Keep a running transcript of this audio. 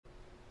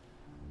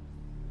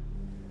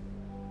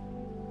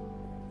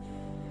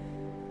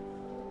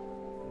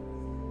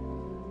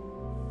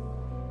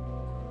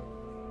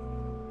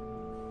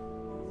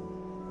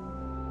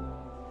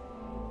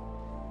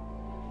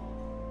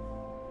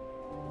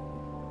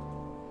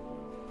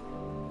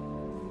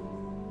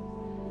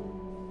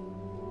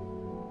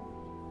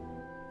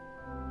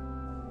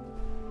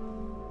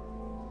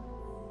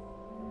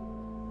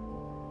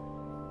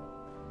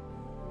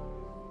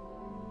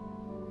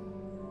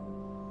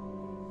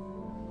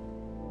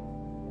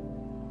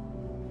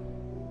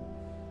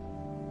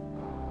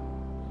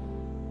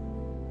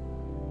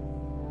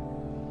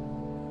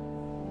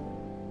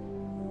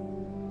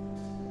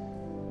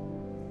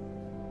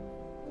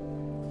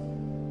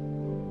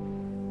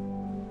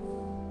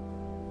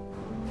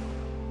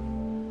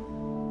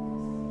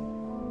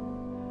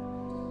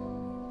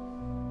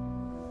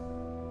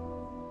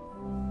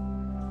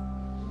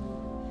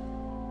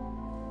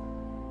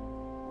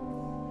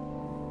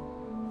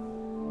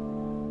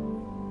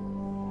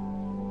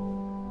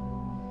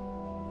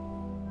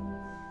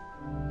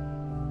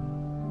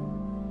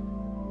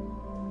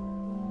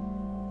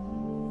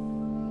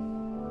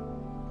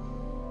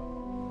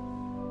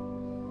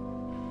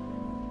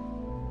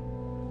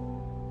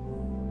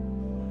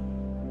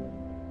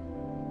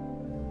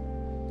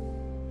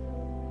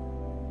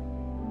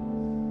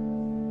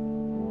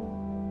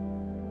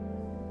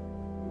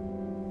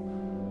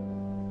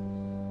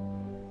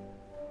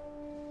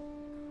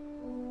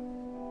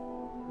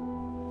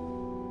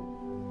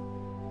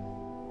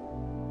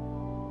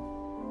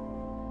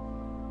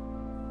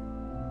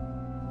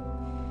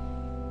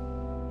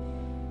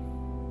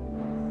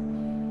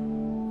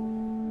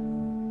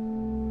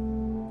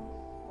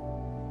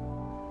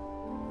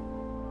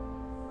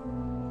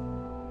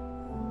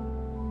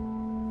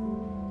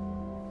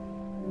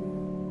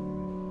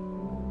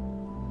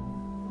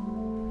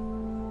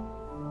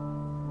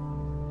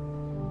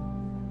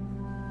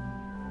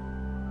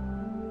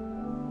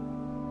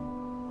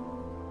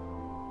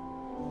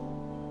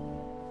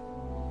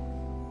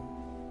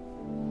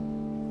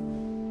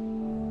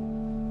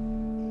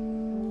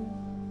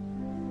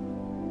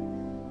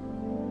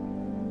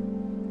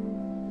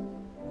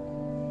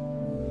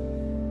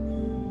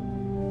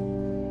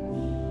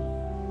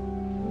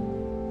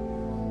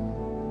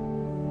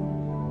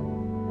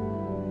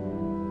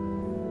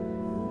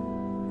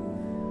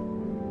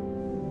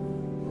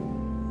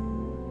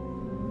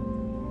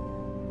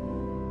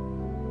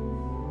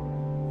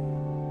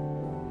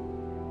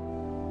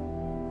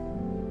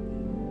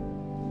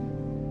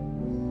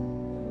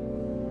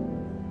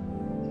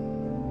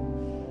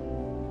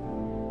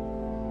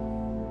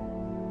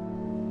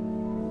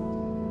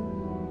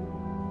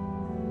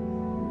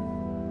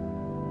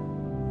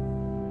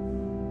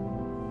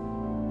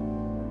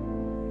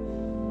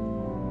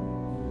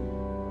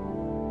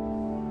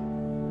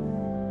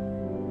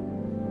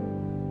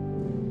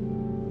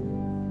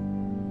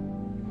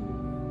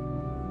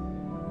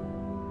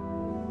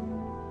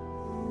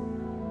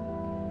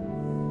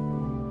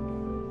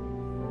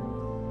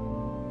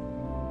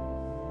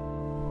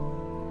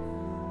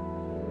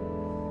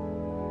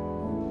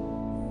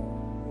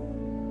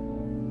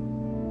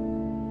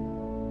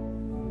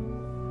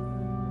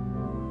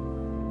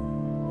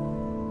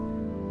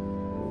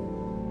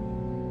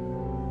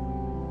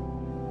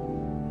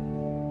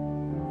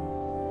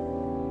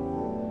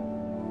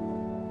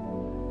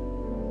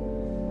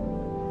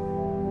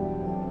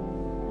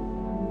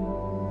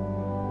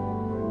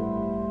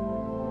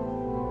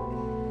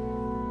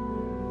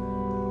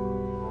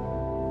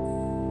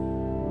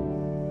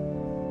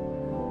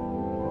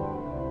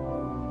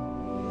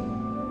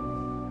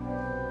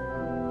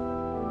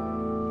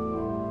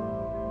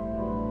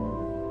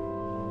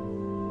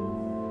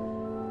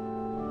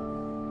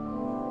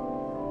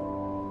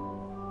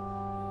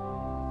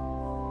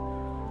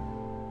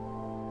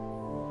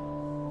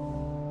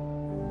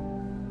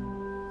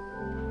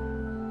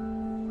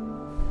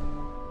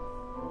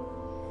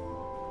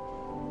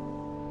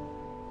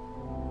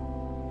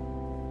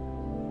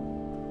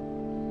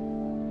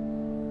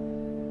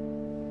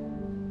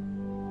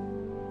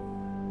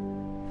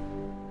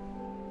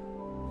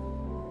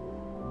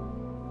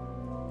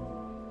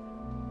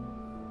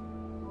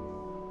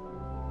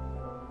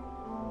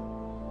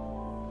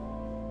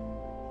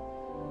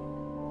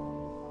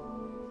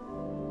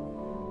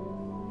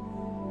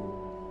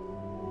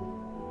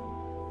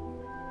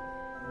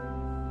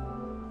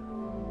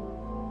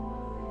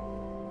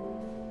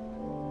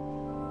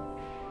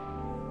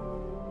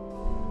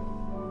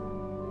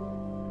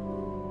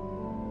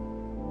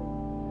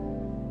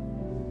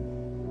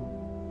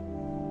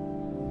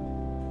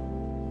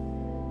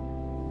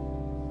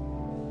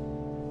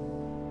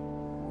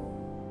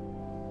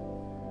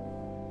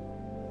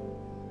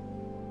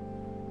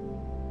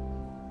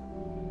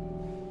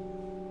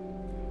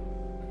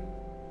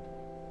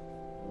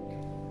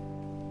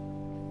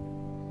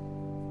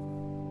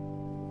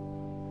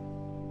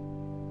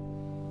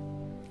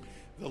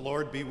The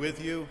Lord be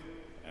with you,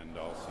 and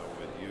also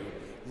with you.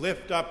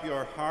 Lift up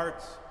your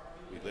hearts.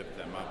 We lift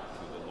them up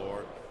to the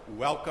Lord.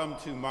 Welcome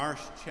to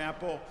Marsh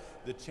Chapel.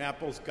 The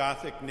chapel's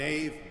Gothic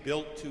nave,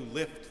 built to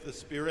lift the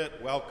spirit,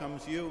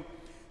 welcomes you.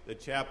 The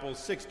chapel's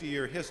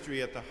 60-year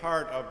history at the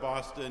heart of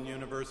Boston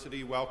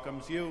University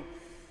welcomes you.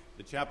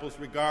 The chapel's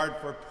regard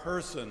for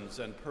persons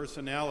and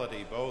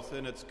personality, both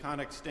in its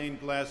conic stained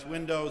glass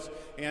windows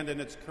and in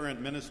its current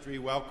ministry,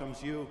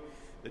 welcomes you.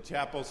 The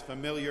chapel's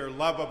familiar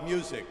love of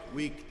music,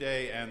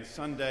 weekday and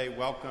Sunday,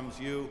 welcomes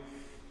you.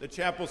 The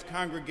chapel's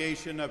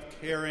congregation of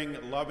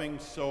caring, loving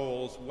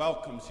souls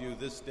welcomes you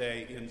this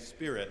day in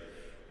spirit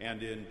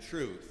and in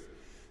truth.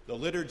 The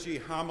liturgy,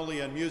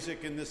 homily, and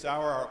music in this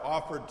hour are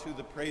offered to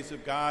the praise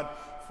of God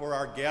for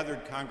our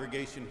gathered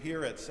congregation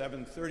here at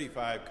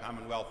 735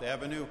 Commonwealth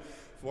Avenue,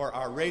 for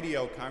our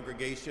radio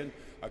congregation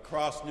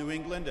across New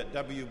England at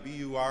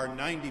WBUR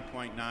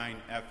 90.9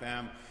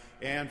 FM,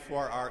 and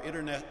for our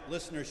internet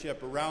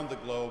listenership around the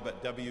globe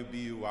at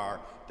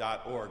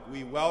WBUR.org.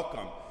 We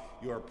welcome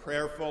your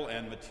prayerful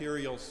and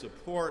material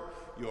support,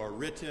 your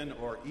written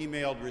or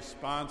emailed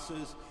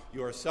responses,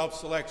 your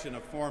self-selection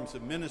of forms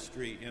of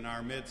ministry in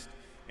our midst,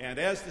 and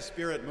as the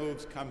Spirit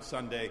moves come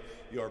Sunday,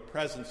 your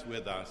presence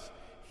with us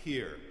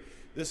here.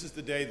 This is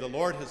the day the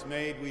Lord has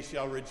made. We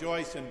shall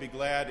rejoice and be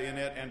glad in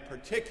it, and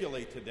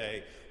particularly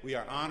today, we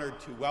are honored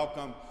to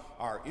welcome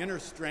our Inner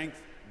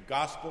Strength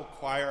Gospel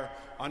Choir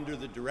under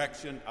the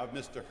direction of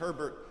Mr.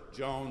 Herbert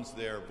Jones.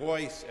 Their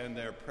voice and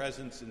their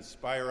presence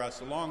inspire us,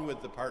 along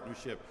with the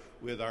partnership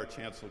with our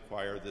Chancel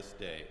Choir this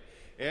day.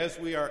 As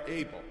we are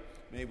able,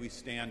 may we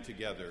stand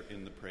together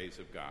in the praise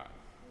of God.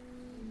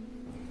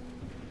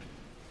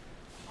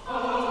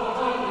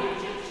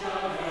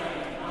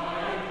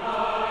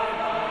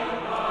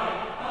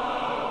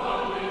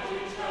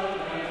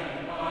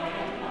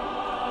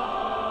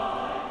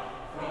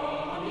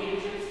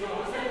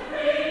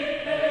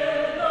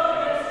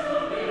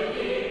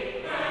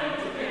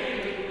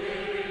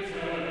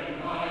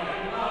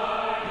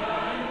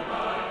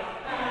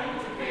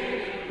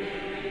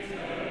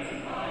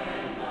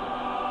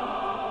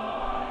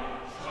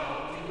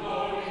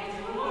 Glory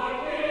to our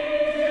King.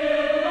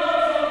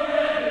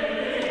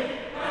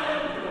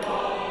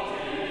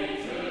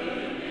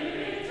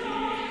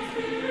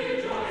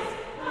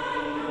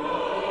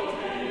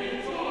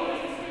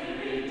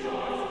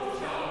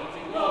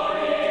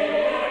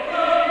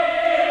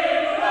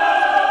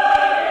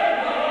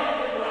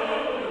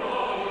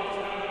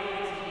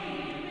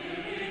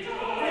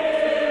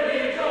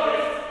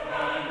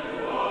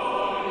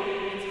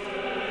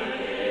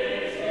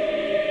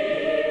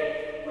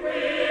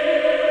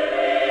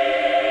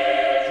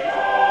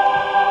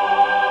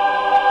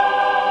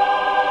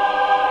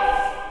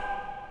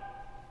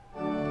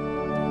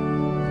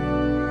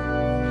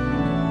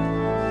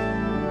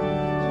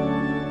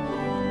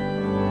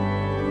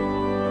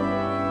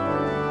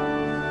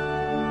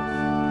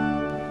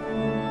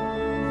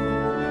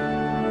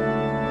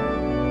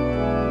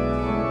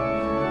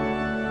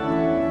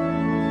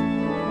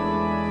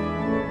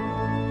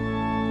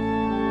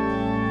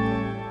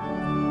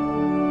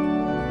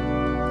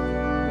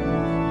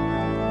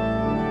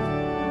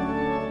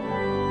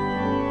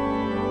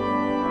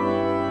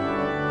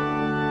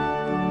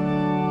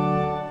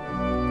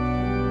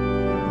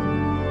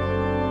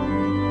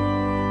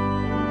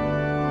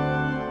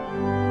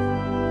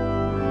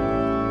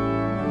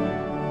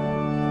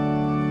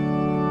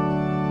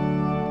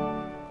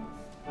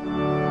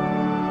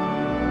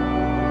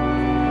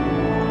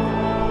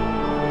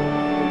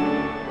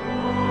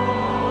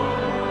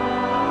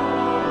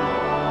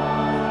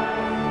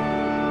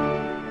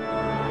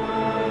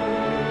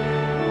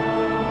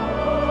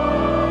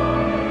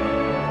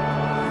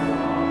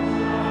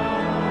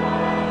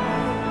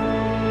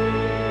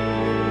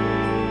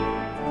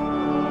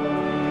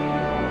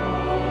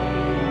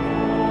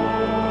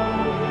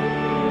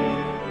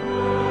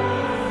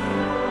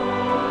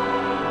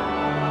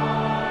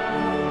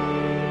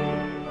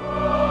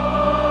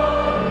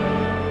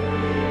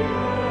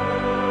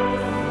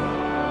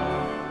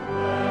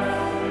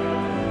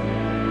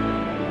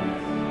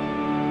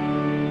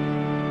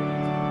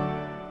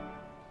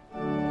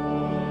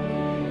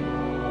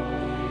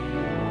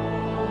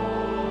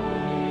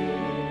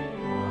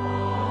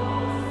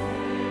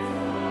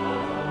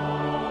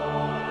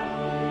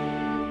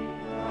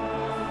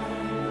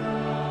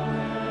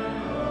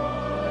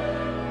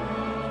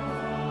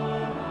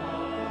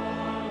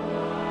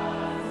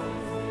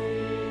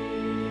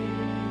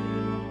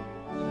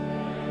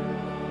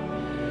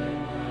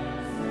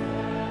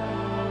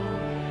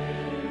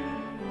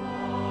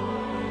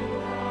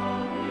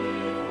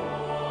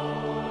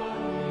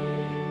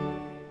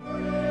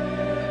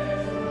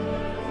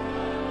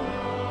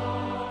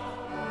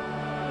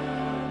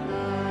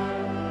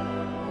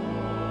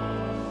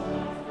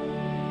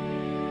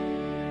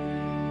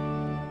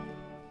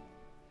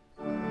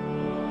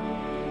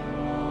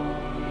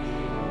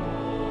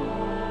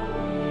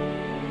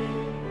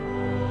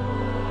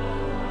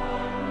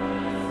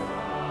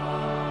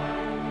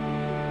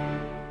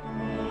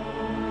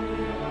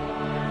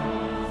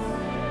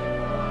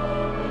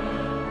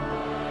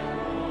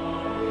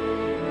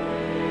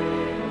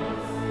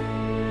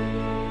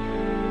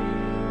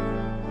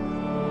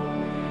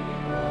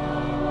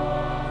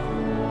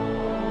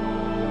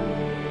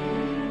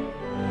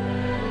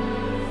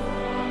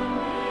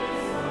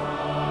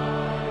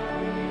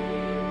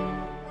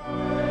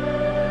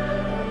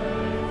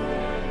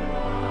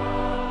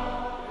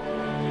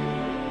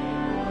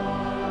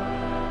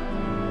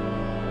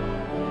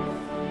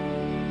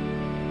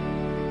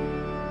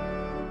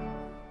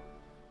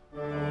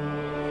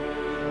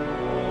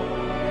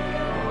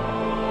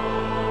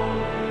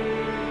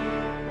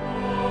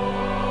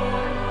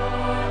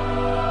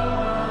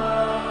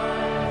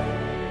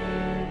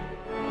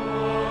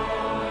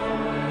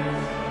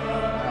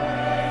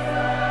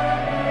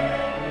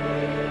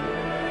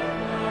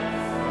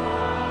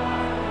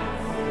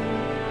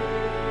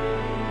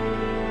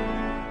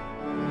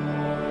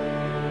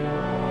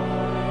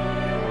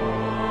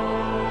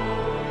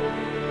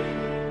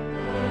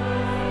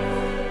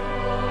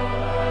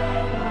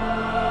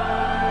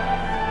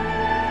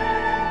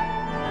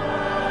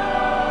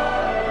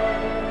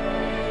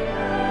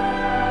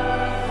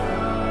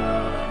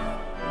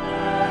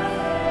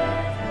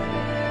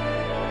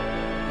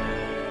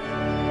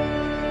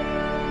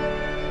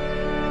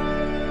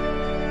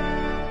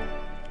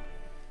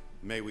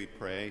 May we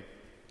pray.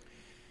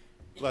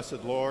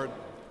 Blessed Lord,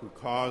 who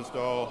caused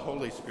all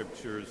holy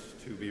scriptures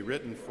to be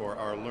written for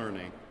our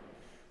learning,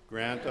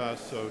 grant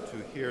us so to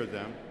hear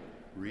them,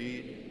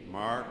 read,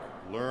 mark,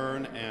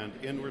 learn, and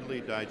inwardly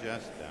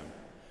digest them,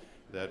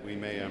 that we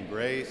may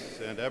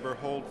embrace and ever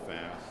hold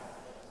fast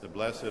the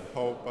blessed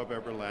hope of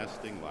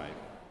everlasting life,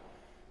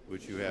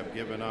 which you have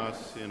given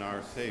us in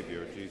our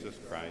Savior, Jesus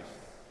Christ,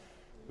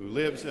 who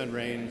lives and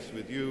reigns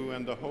with you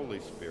and the Holy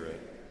Spirit,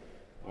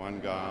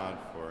 one God,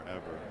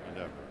 forever and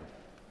ever.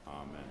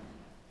 Amen.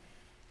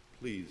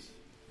 Please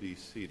be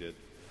seated.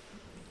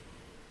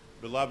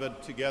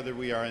 Beloved, together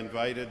we are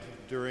invited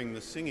during the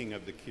singing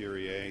of the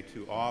Kyrie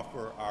to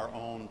offer our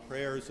own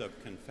prayers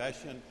of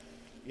confession,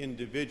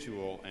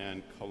 individual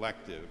and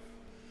collective.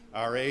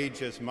 Our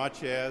age, as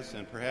much as,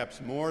 and perhaps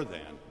more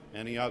than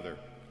any other,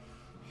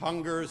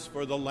 hungers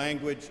for the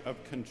language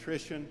of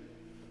contrition,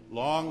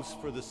 longs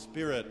for the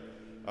spirit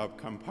of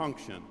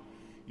compunction,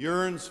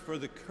 yearns for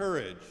the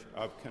courage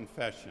of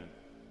confession.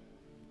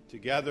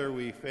 Together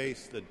we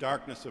face the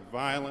darkness of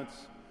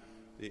violence,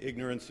 the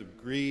ignorance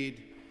of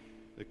greed,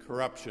 the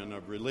corruption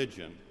of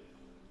religion.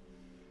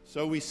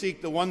 So we seek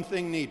the one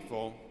thing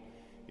needful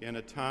in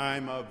a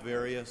time of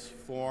various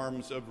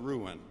forms of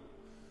ruin,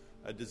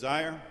 a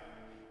desire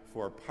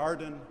for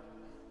pardon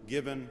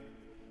given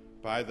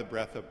by the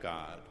breath of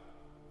God.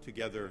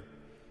 Together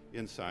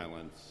in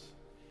silence,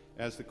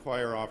 as the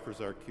choir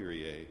offers our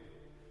Kyrie,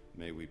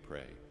 may we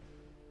pray.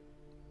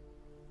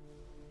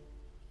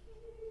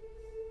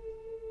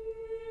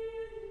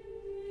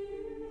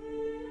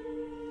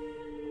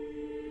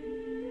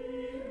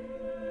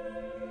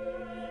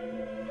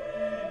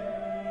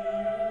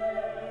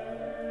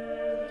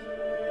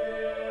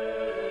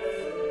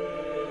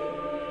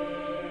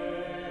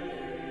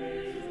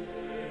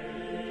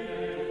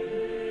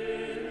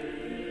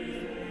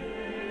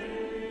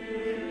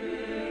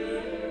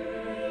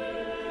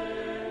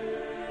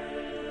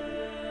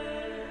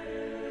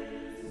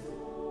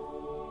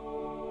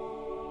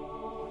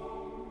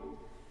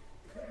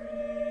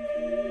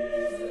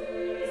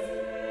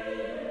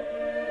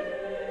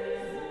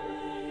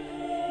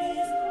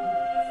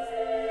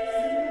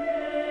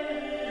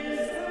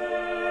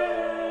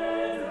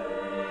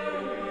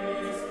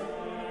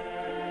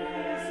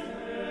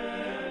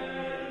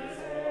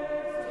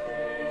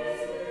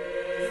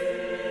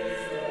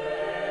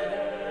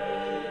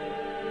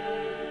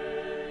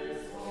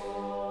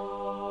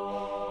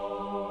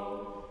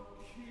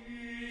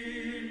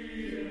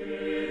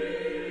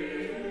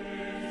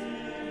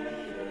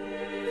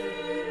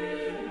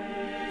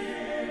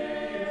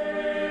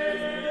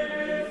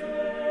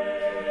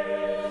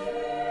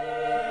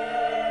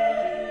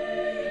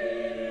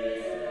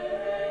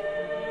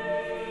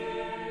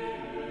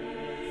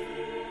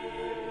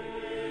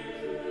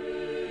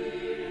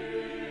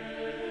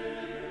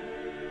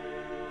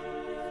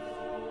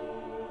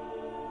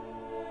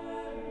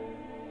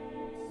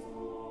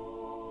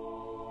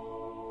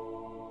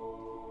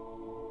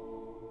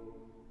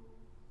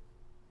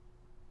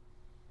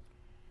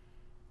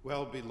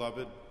 Well,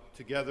 beloved,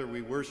 together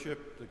we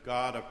worship the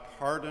God of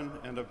pardon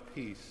and of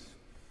peace.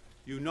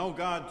 You know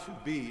God to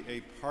be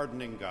a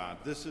pardoning God.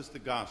 This is the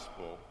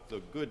gospel,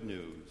 the good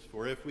news.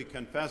 For if we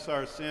confess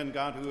our sin,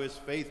 God, who is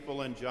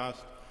faithful and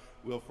just,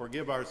 will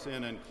forgive our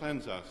sin and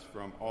cleanse us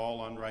from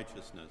all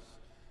unrighteousness.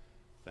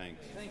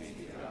 Thanks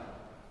be to God.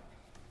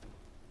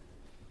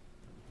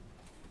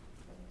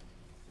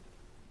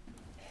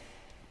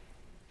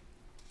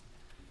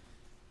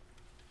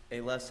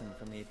 A lesson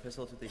from the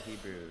Epistle to the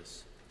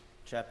Hebrews,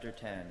 chapter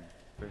 10,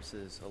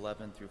 verses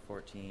 11 through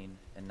 14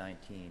 and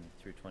 19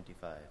 through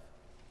 25.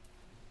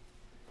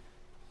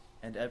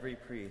 And every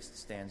priest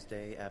stands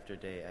day after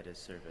day at his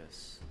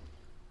service,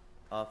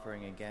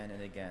 offering again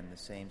and again the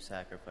same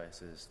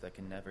sacrifices that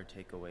can never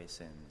take away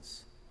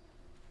sins.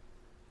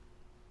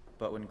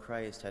 But when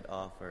Christ had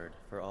offered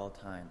for all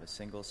time a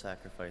single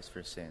sacrifice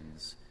for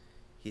sins,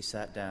 he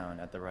sat down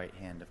at the right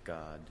hand of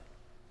God,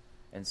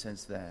 and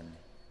since then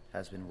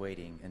has been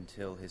waiting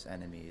until his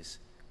enemies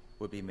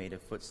would be made a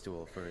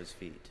footstool for his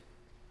feet.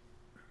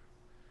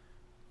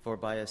 For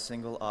by a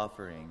single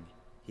offering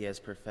he has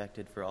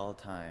perfected for all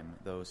time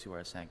those who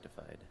are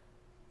sanctified.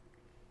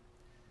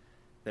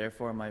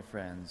 Therefore, my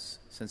friends,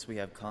 since we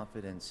have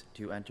confidence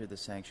to enter the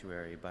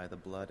sanctuary by the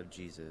blood of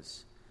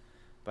Jesus,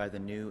 by the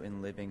new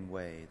and living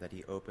way that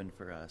he opened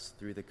for us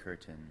through the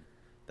curtain,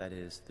 that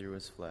is, through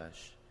his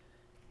flesh,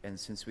 and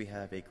since we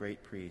have a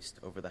great priest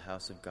over the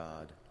house of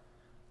God,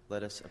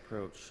 let us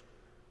approach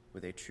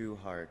with a true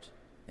heart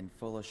in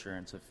full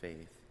assurance of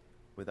faith,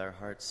 with our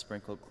hearts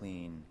sprinkled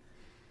clean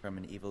from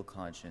an evil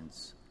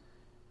conscience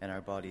and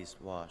our bodies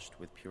washed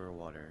with pure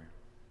water.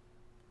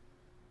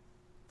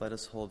 Let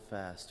us hold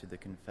fast to the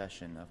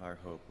confession of our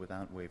hope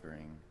without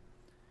wavering,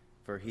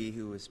 for he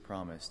who is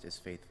promised is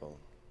faithful.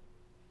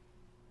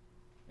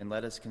 And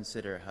let us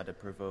consider how to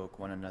provoke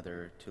one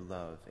another to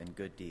love and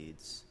good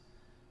deeds,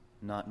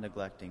 not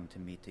neglecting to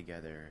meet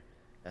together,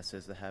 as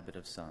is the habit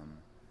of some,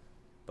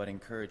 but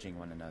encouraging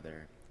one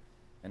another,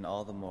 and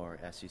all the more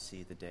as you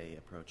see the day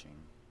approaching.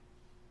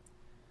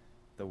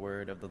 The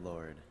word of the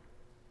Lord.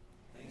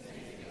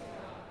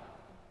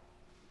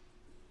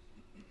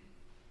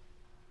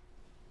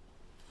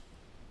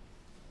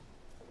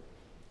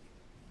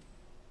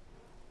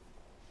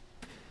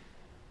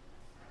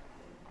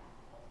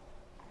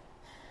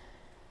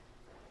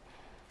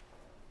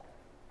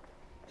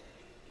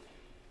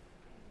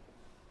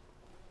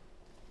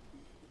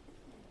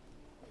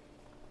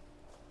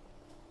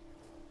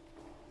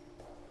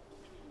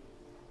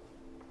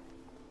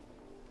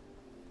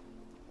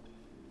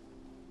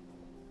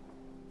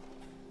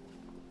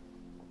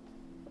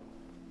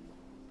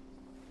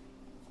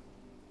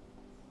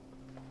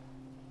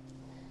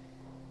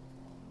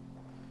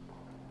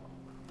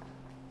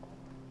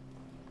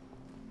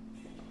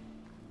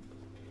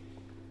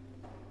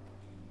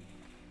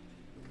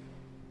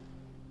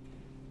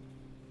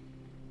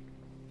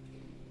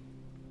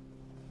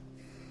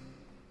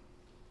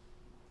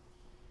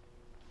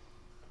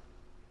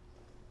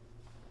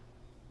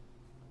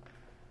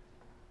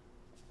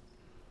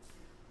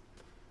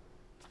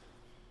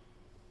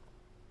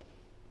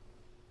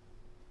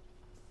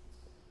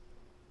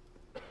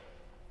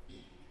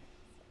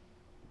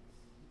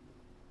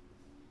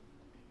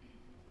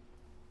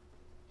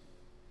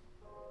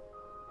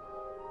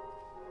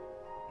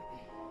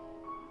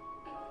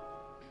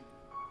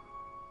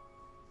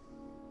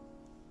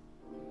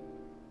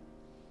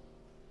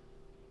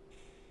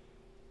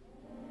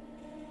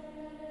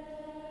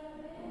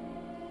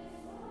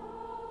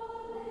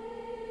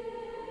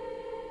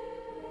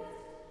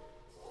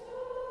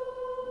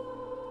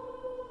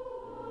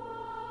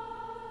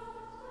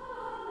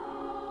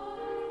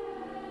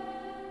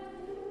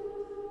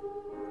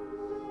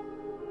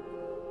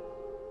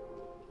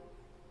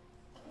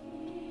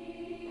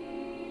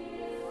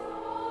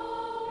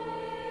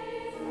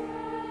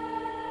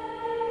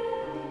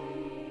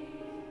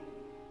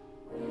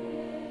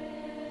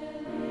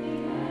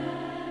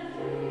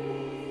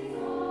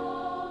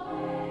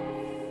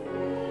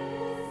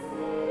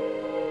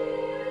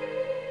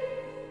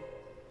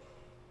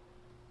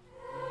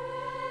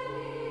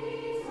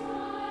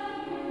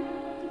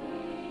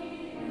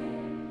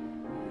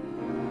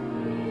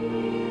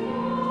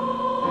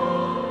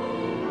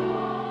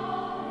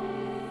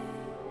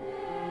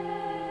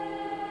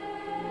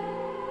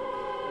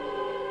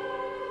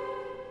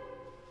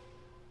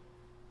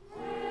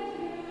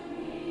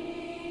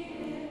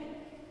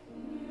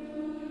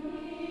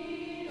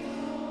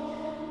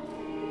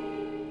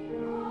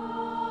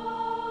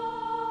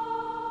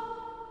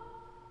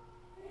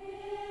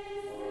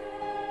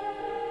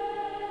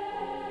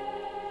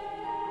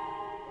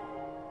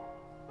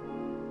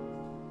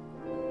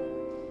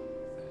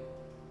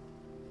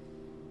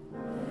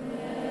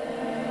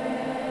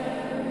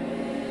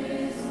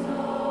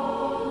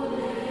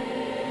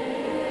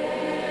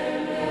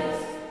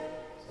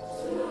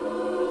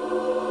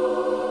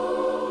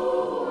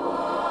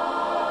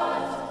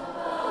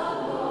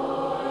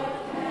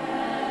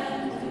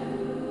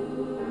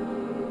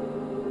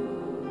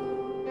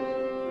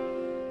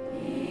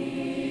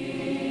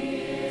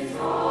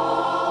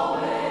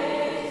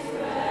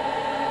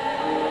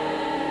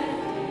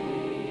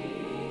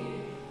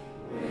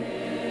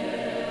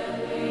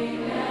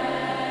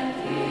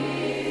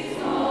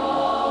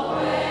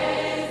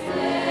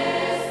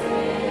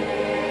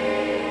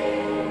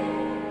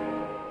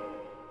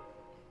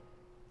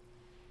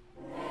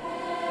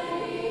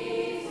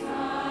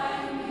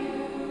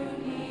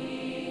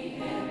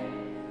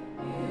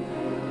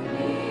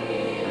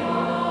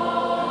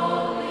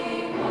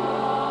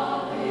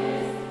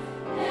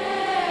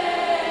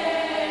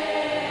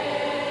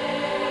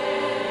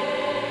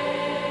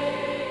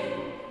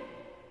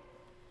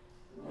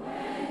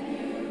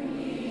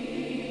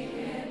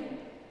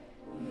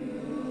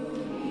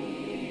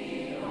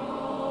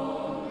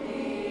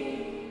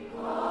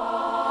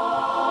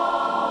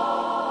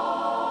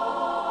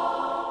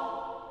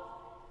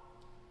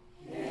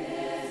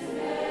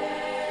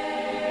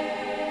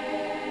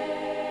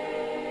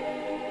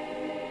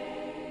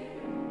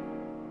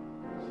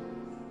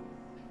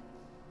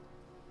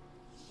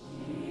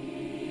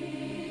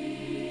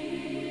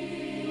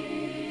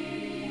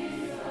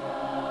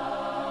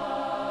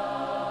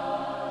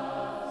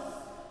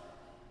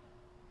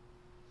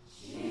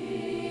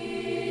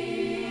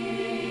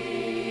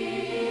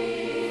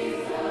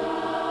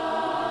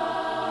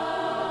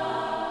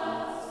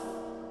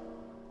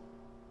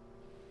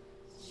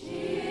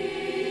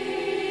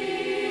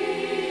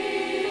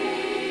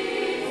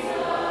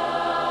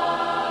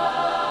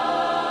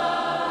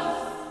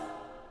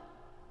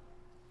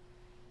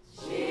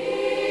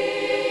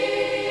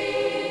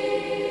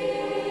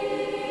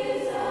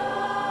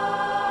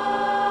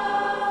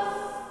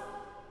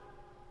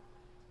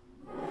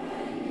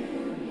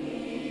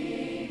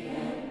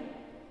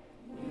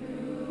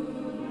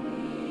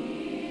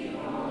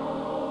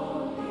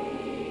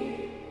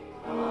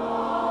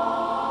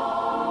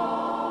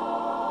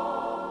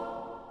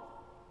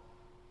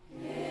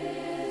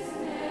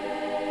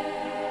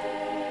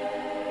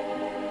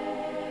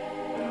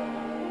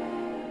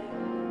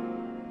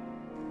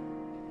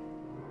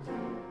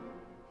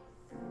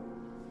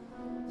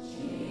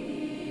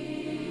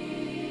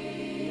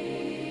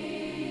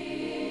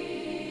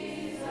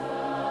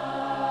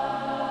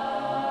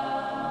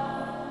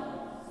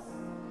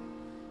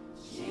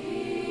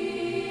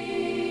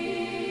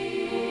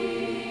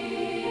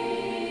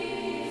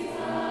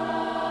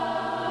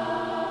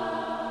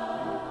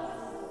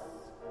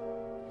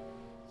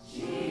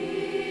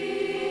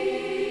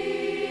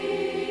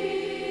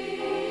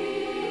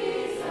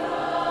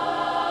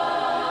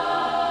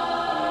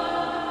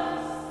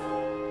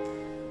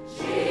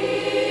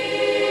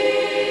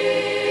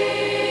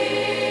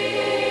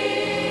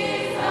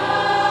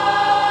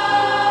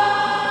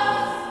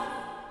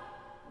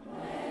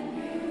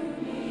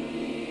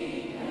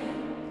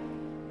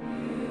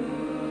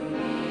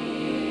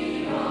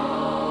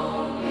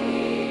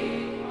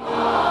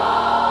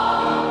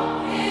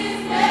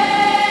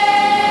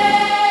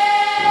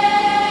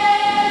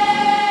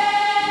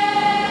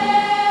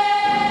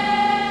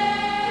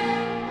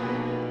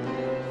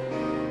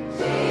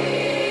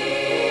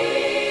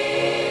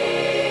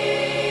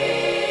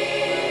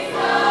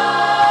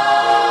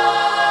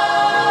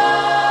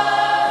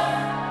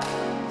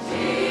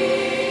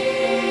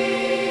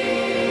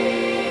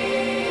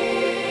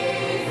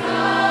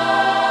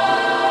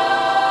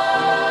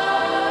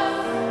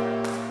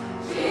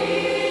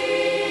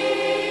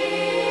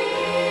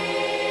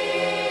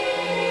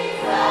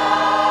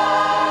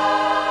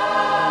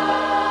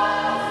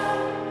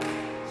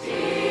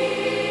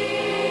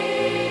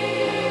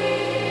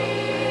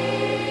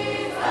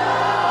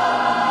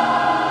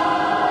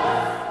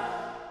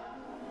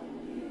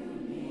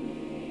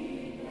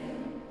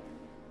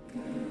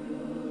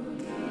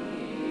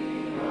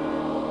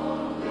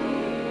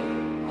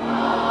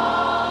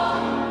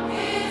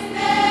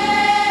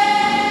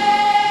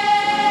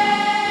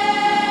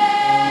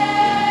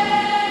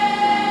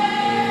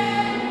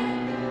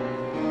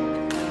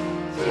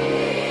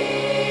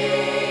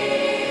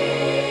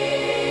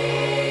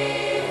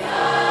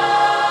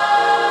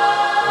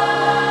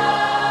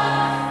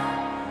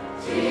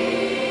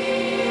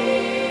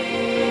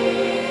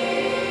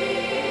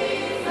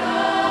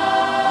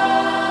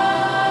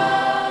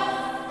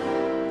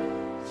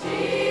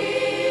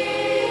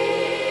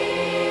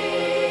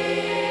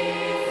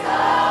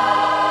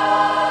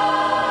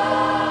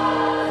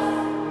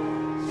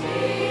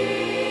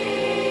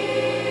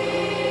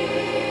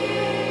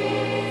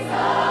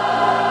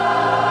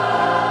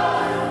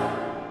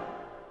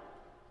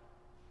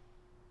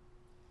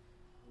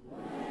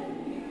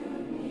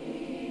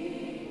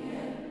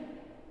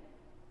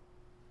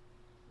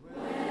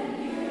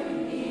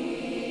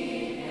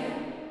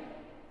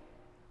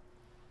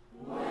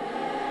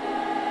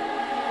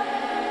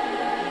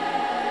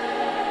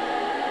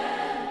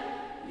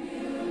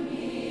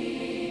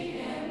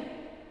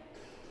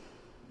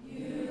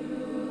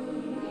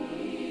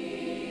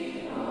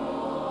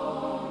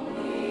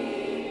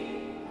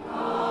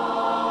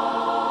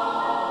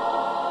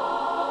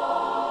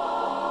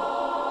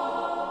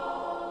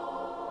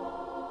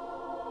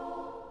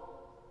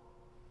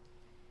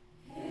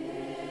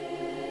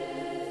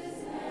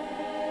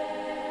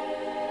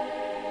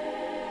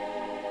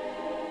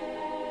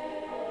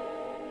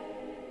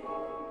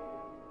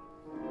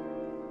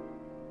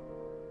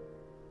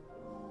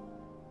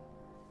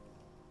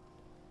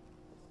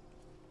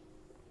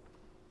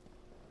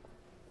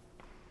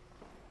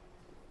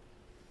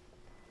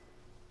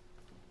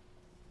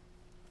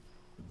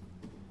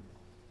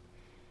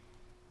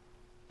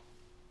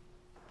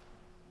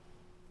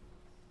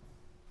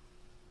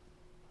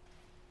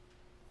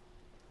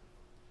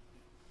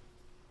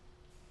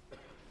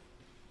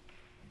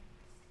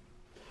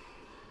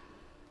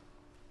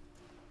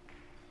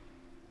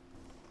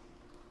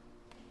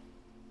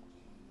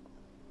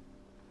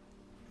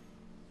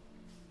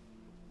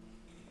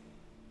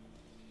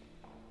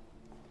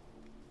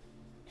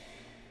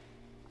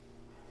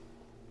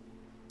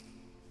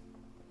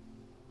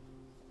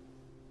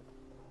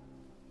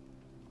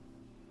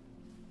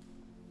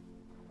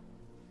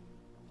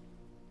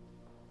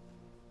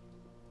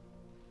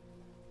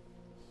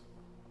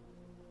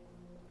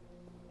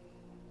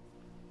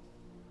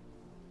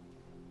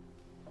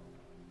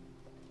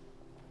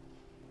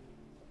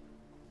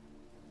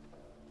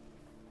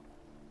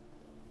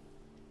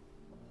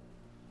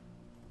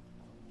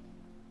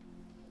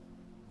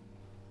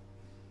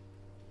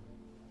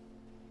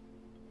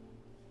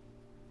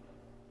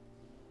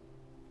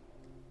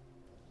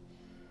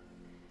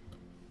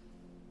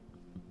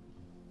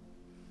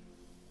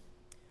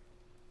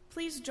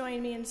 Please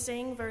join me in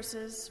saying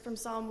verses from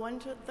Psalm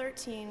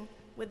 113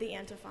 with the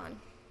antiphon.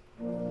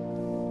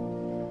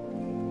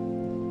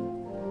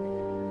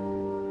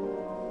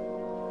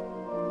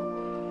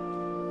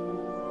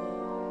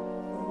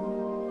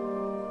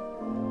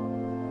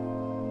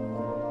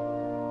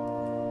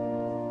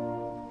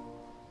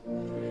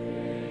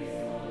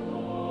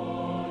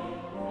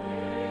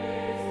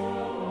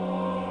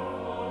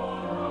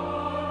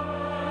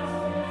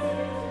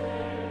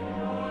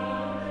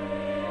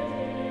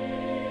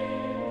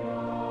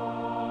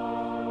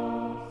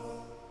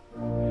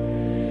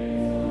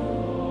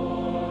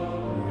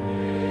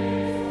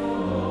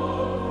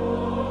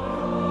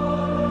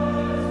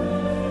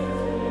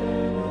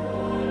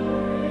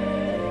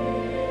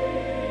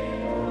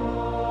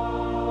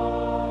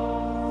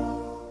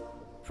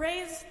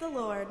 Praise the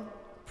Lord.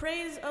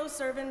 Praise, O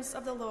servants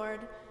of the Lord.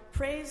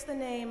 Praise the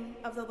name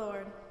of the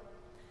Lord.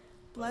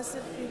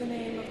 Blessed be the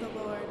name of the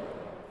Lord,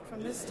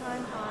 from this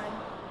time on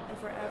and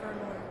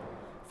forevermore.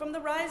 From the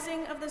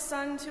rising of the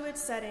sun to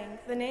its setting,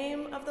 the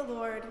name of the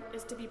Lord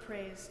is to be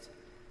praised.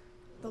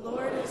 The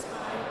Lord is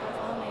high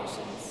above all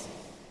nations,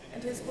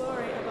 and his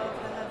glory above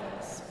the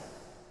heavens.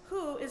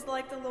 Who is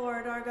like the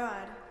Lord our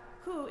God?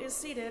 Who is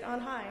seated on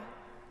high?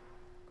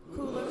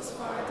 Who looks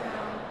far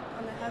down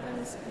on the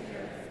heavens and the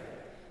earth?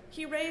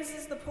 He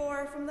raises the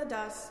poor from the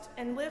dust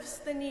and lifts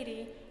the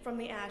needy from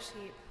the ash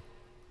heap,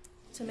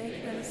 to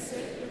make them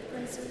sit with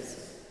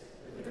princes,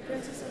 with the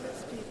princes of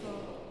his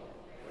people.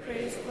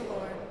 Praise the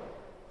Lord.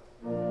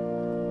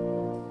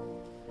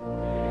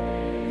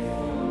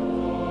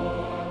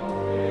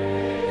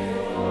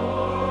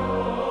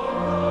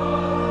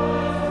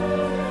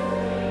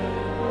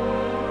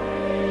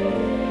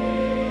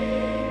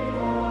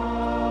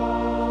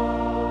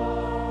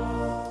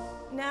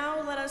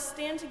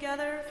 Stand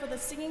together for the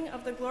singing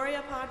of the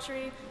Gloria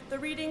Patri, the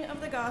reading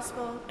of the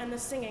Gospel, and the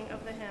singing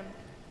of the hymn.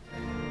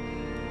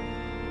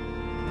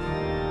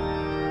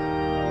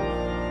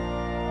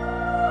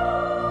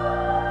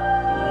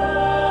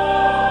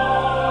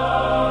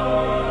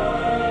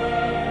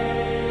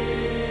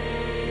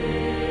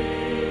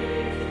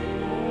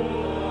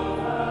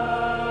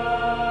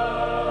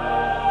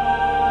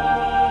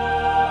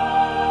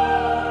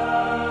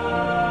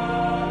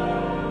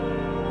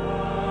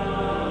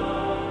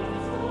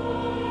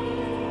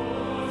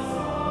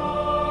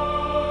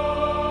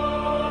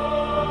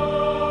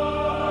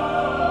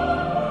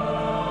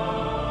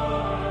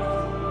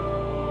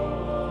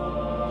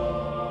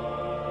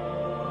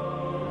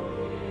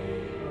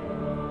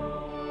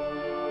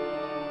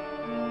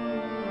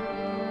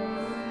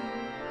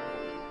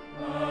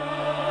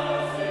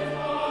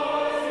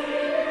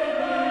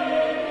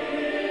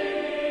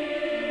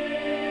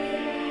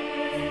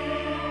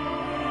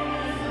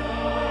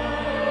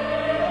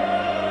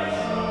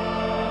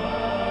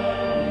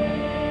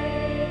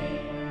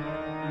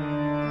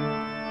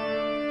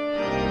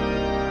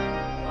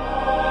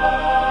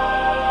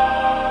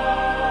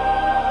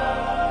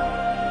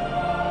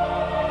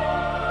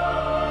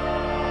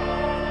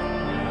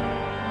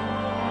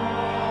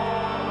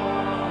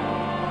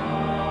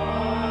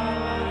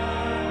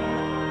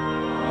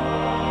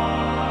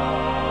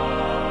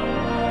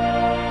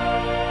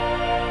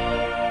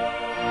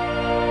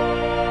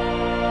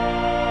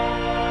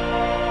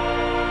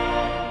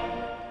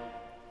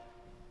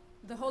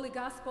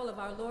 Gospel of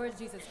our Lord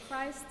Jesus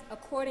Christ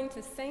according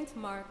to St.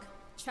 Mark,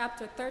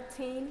 chapter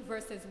 13,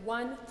 verses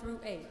 1 through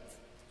 8.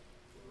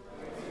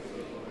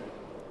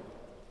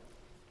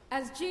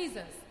 As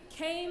Jesus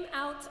came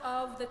out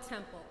of the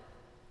temple,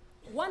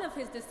 one of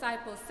his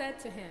disciples said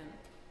to him,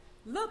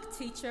 "Look,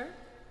 teacher,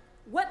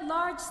 what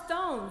large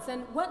stones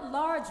and what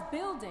large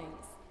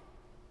buildings."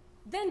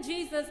 Then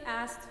Jesus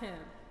asked him,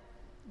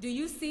 "Do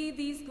you see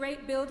these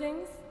great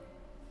buildings?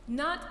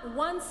 Not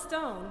one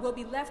stone will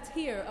be left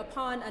here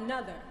upon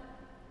another.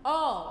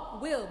 All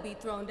will be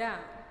thrown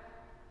down."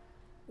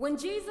 When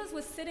Jesus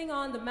was sitting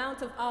on the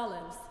Mount of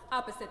Olives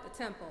opposite the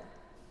temple,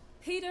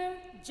 Peter,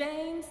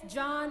 James,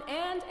 John,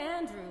 and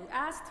Andrew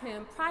asked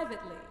him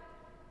privately,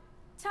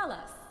 "Tell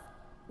us,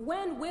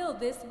 when will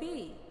this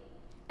be?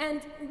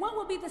 And what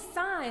will be the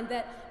sign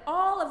that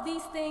all of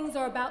these things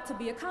are about to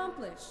be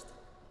accomplished?"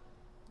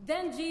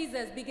 Then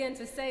Jesus began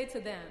to say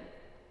to them,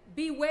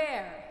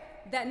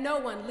 "Beware that no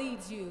one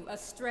leads you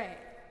astray.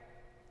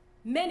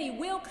 Many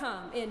will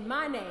come in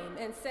my name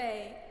and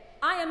say,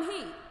 'I am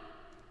he,'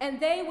 and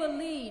they will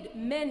lead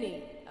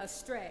many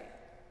astray.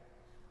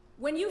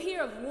 When you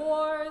hear of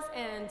wars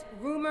and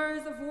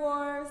rumors of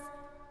wars,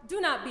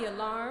 do not be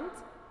alarmed.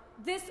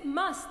 This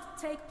must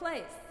take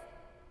place.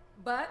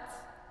 But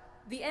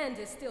the end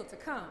is still to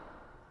come.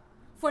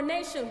 For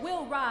nation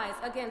will rise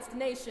against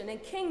nation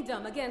and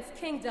kingdom against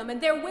kingdom,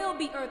 and there will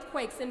be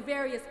earthquakes in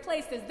various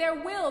places. There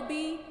will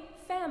be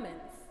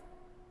famines.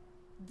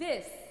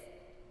 This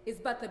is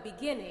but the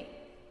beginning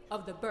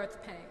of the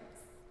birth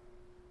pangs."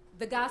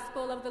 The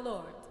Gospel of the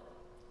Lord.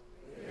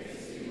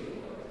 Praise to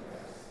you, Lord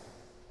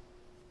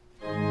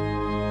Christ.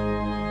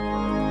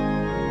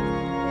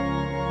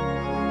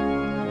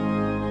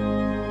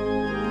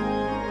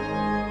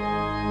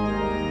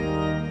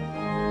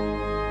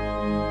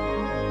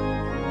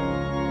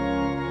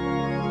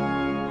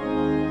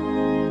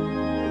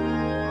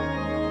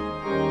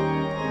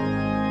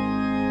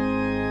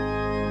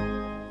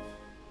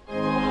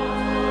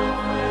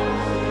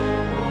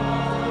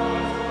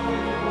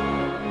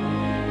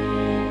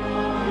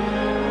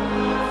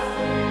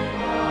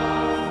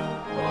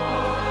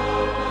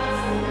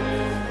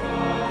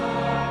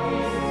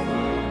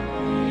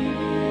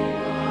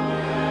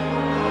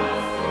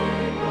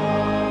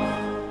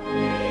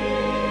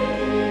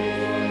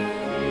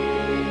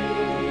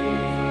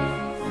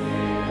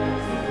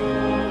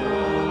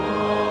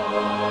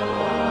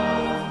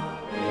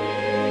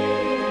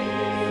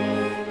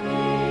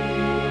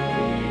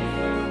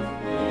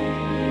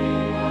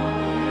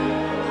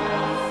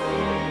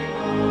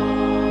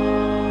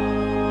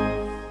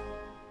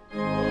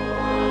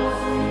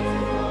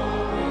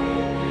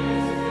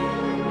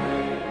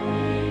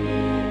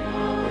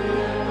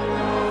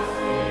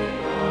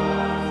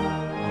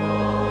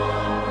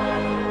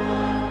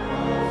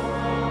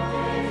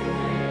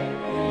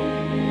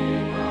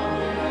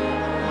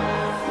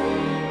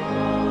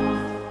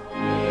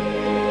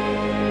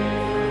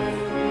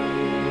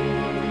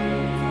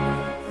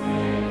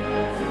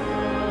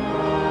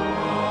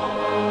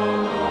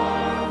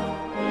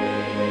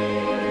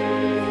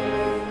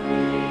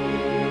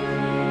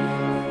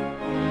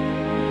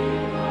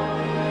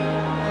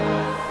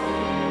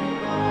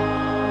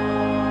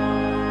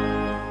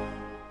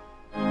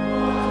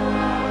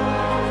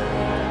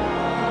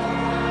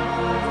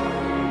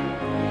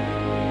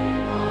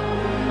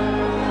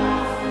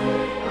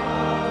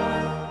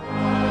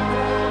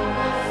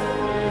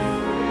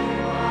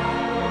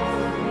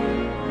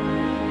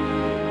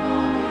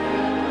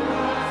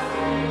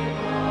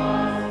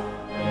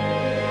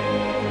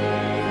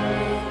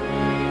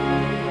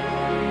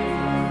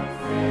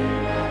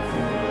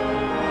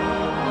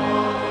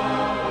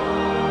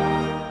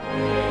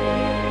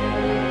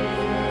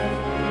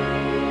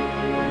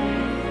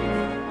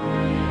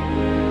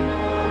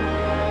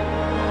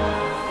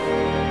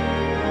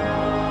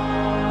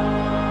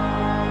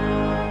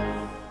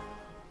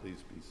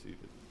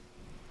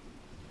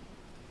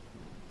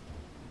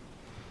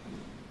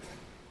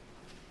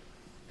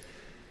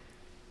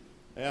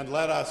 and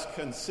let us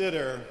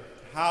consider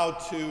how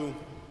to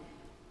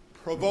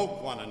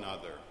provoke one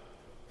another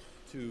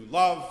to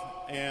love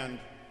and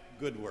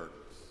good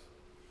works.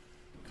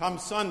 Come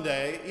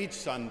Sunday, each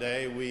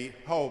Sunday, we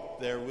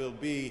hope there will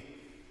be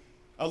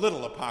a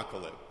little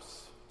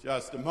apocalypse,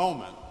 just a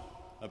moment,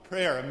 a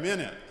prayer, a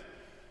minute,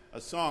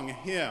 a song, a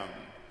hymn,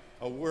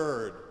 a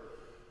word,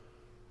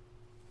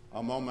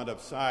 a moment of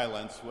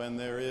silence when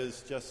there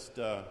is just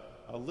a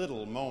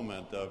little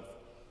moment of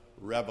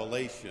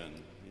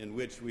revelation in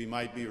which we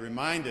might be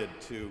reminded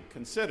to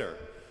consider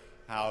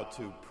how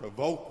to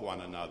provoke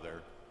one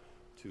another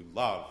to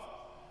love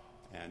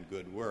and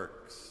good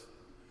works.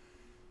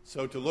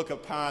 So to look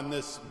upon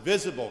this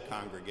visible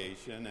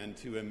congregation and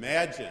to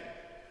imagine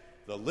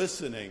the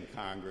listening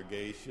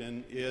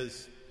congregation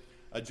is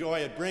a joy.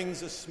 It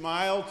brings a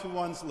smile to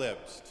one's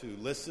lips to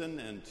listen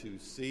and to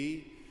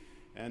see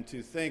and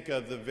to think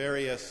of the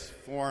various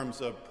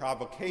forms of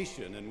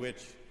provocation in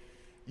which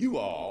you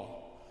all,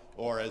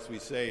 or as we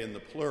say in the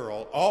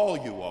plural, all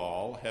you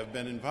all, have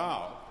been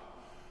involved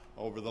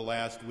over the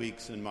last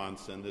weeks and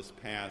months and this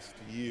past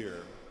year.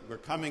 We're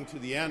coming to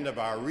the end of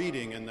our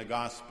reading in the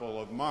Gospel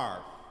of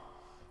Mark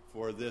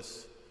for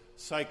this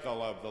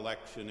cycle of the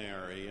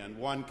lectionary, and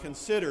one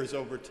considers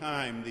over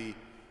time the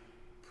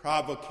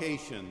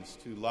provocations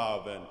to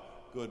love and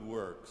good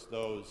works,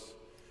 those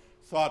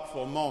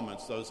thoughtful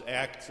moments, those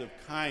acts of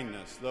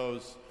kindness,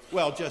 those,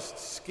 just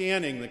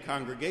scanning the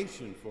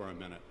congregation for a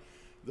minute,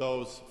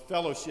 those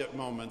fellowship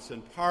moments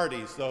and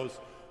parties, those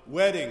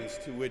weddings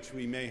to which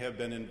we may have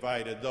been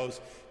invited, those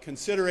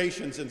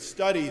considerations and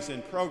studies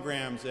and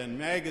programs and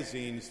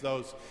magazines,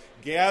 those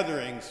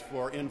gatherings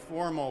for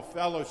informal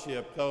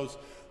fellowship, those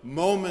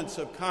moments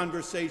of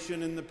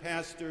conversation in the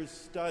pastor's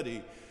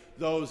study,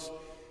 those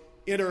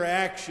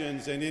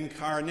interactions and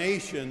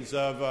incarnations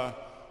of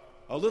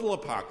a little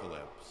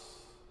apocalypse.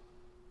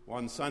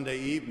 One Sunday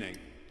evening,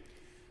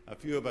 a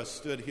few of us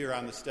stood here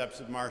on the steps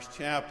of Marsh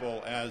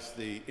Chapel as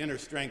the Inner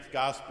Strength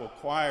Gospel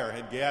Choir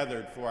had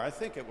gathered for, I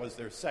think it was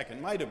their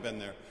second, might have been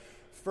their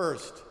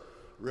first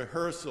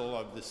rehearsal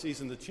of the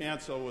season. The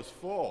chancel was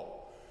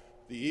full.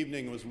 The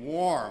evening was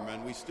warm,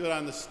 and we stood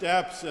on the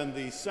steps, and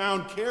the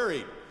sound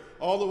carried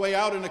all the way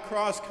out and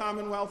across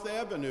Commonwealth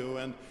Avenue,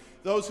 and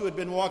those who had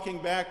been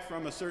walking back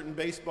from a certain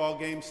baseball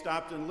game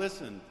stopped and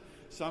listened.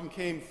 Some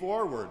came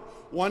forward.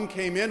 One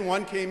came in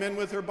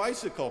with her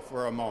bicycle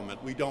for a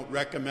moment. We don't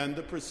recommend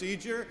the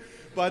procedure,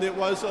 but it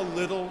was a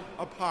little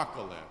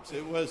apocalypse.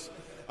 It was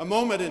a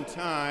moment in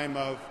time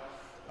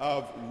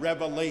of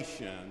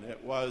revelation.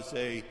 It was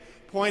a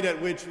point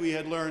at which we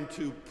had learned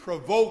to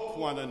provoke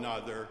one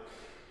another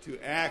to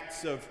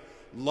acts of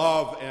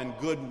love and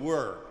good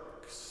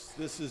works.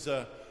 This is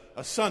a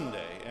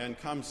Sunday, and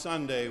come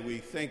Sunday we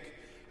think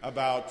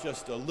about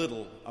just a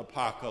little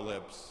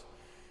apocalypse.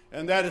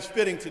 And that is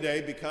fitting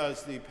today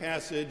because the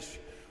passage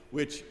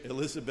which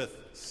Elizabeth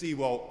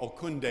Siwo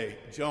Okunde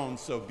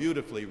Jones so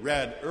beautifully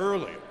read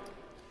earlier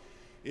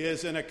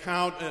is an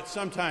account that's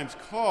sometimes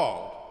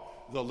called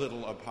the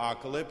little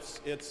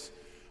apocalypse. It's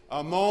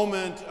a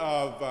moment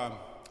of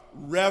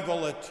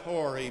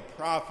revelatory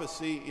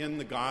prophecy in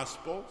the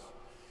Gospels.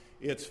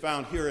 It's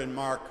found here in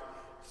Mark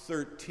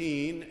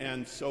 13,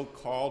 and so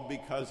called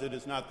because it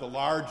is not the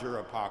larger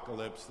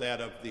apocalypse, that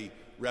of the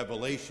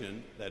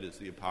Revelation, that is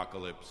the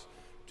apocalypse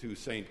to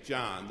St.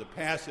 John. The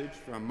passage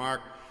from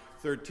Mark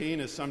 13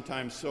 is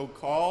sometimes so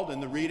called,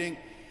 and the reading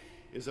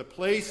is a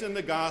place in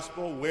the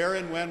gospel where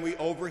and when we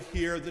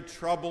overhear the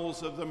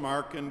troubles of the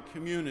Markan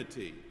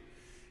community.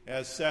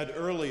 As said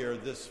earlier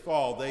this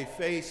fall, they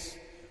face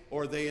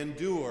or they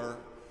endure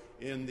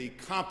in the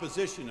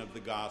composition of the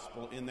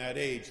gospel in that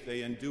age.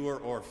 They endure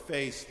or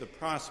face the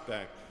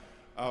prospect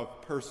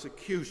of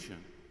persecution.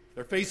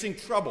 They're facing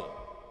trouble.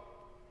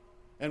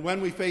 And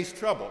when we face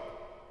trouble,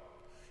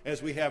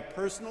 as we have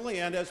personally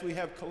and as we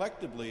have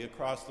collectively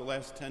across the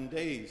last 10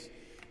 days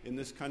in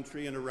this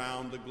country and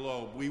around the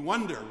globe, we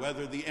wonder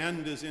whether the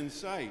end is in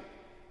sight.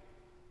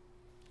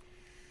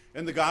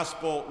 And the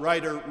gospel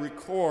writer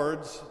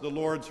records the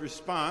Lord's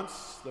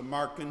response. The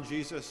Markan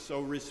Jesus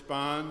so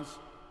responds,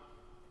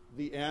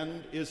 "The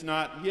end is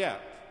not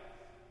yet.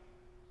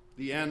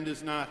 The end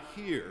is not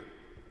here.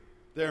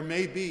 There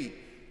may be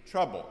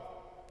trouble.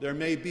 There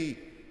may be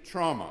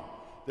trauma.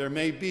 There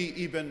may be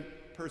even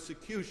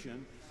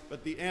persecution,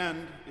 but the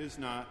end is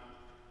not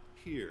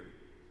here."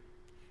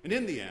 And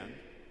in the end,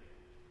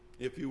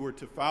 if you were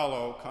to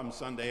follow, come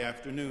Sunday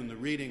afternoon, the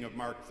reading of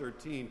Mark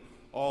 13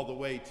 all the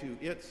way to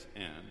its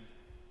end,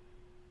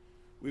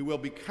 we will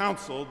be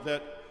counseled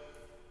that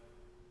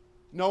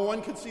no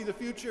one can see the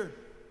future,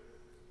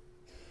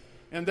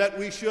 and that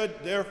we should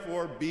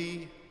therefore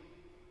be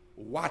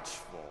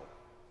watchful,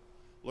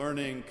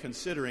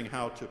 considering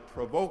how to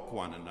provoke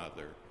one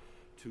another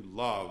to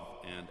love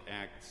and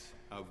acts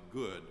of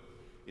good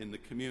in the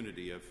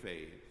community of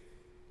faith.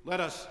 Let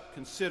us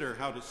consider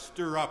how to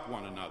stir up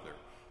one another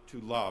to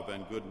love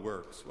and good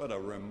works. What a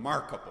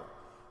remarkable,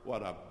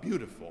 what a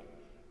beautiful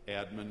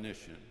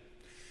admonition.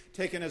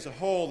 Taken as a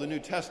whole, the New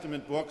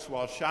Testament books,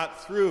 while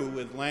shot through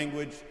with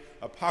language,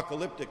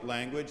 apocalyptic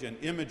language, and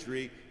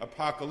imagery,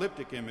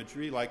 apocalyptic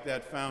imagery, like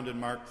that found in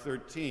Mark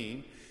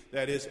 13,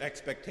 that is,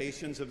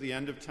 expectations of the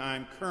end of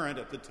time current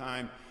at the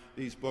time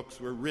these books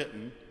were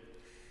written,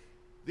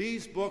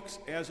 these books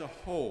as a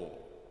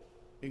whole,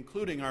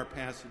 including our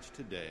passage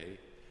today,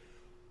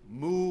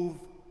 move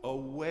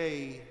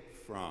away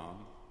from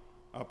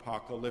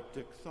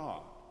apocalyptic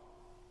thought.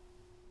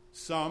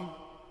 Some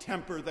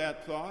temper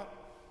that thought,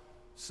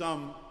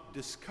 some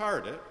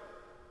discard it.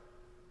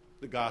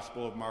 The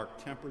Gospel of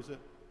Mark tempers it,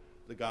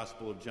 the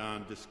Gospel of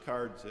John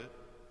discards it,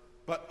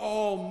 but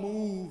all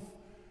move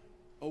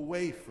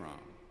away from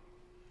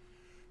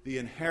the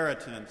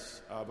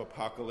inheritance of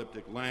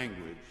apocalyptic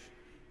language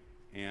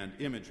and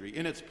imagery.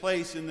 In its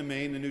place, in the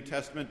main, the New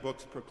Testament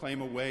books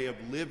proclaim a way of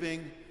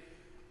living,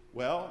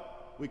 well,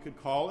 we could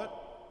call it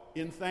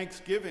in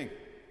thanksgiving.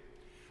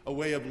 A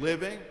way of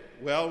living,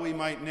 well, we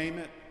might name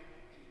it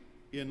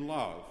in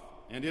love.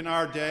 And in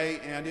our day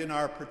and in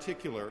our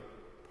particular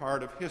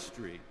part of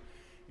history,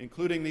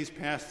 including these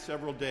past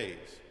several days,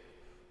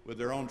 with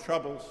their own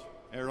troubles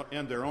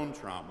and their own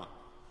trauma,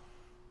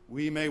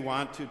 we may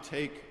want to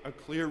take a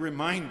clear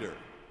reminder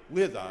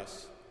with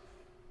us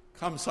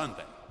come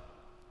Sunday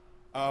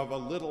of a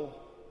little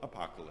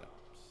apocalypse,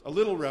 a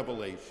little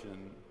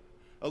revelation,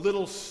 a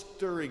little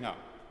stirring up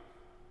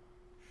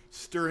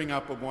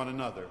of one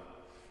another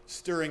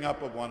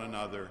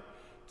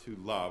to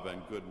love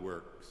and good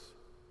works.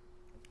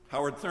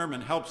 Howard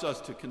Thurman helps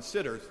us to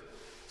consider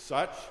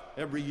such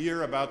every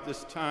year about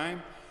this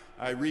time.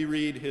 I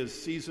reread his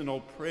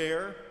seasonal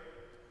prayer,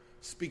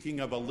 speaking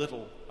of a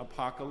little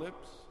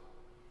apocalypse.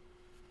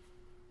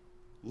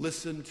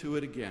 Listen to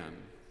it again.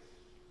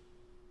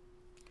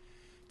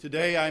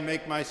 Today I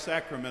make my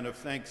sacrament of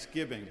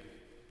thanksgiving.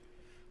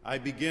 I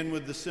begin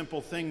with the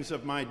simple things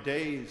of my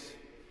days: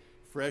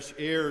 fresh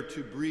air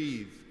to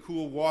breathe,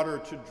 cool water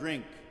to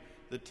drink,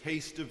 the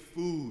taste of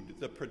food,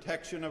 the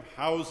protection of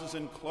houses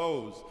and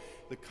clothes,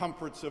 the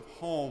comforts of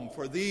home.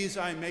 For these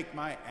I make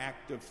my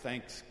act of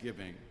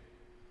thanksgiving.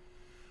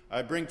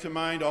 I bring to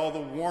mind all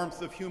the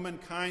warmth of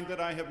humankind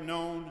that I have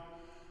known,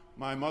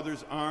 my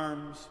mother's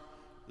arms,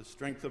 the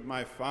strength of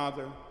my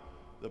father,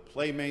 the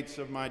playmates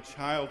of my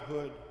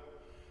childhood,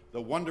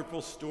 the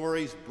wonderful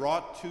stories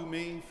brought to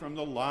me from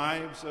the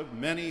lives of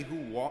many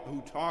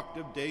who talked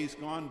of days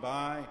gone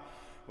by,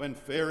 when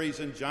fairies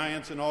and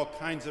giants and all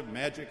kinds of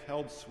magic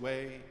held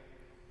sway.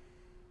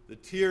 The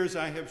tears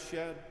I have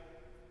shed,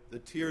 the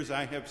tears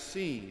I have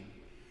seen,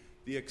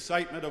 the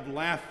excitement of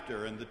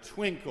laughter and the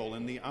twinkle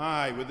in the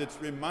eye with its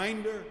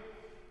reminder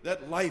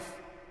that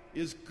life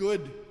is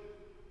good.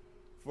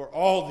 For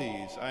all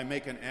these I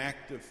make an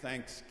act of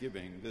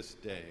thanksgiving this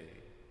day.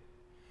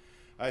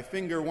 I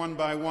finger one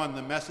by one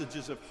the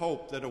messages of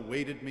hope that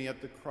awaited me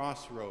at the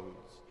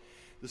crossroads,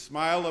 the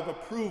smile of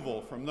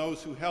approval from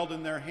those who held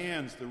in their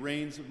hands the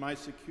reins of my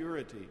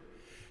security,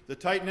 the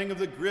tightening of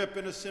the grip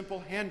in a simple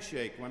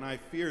handshake when I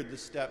feared the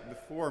step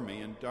before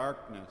me in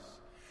darkness,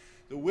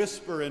 the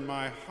whisper in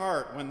my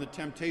heart when the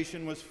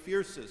temptation was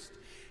fiercest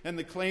and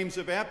the claims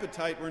of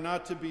appetite were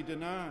not to be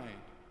denied,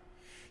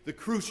 the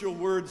crucial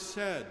words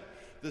said,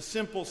 the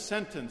simple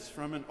sentence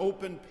from an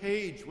open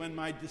page when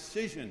my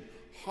decision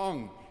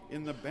hung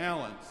in the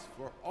balance.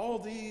 For all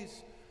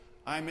these,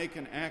 I make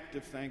an act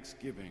of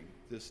thanksgiving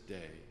this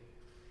day.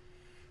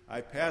 I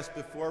pass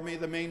before me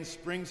the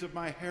mainsprings of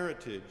my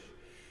heritage,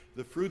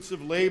 the fruits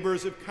of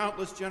labors of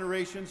countless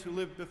generations who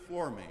lived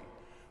before me,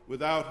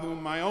 without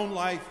whom my own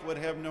life would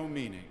have no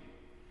meaning,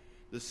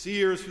 the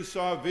seers who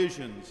saw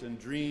visions and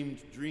dreamed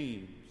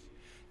dreams,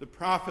 the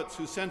prophets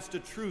who sensed a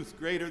truth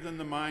greater than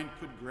the mind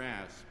could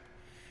grasp,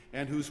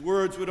 and whose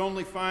words would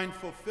only find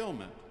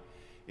fulfillment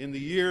in the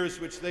years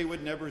which they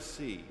would never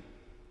see,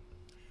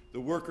 the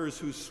workers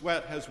whose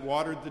sweat has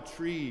watered the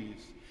trees,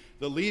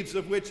 the leaves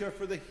of which are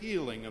for the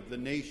healing of the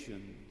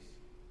nations,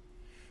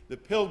 the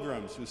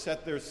pilgrims who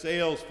set their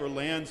sails for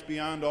lands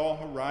beyond all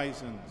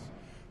horizons,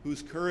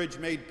 whose courage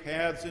made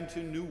paths into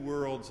new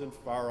worlds and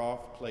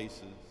far-off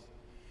places,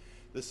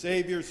 the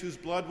saviors whose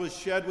blood was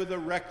shed with a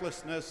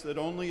recklessness that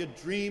only a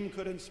dream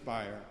could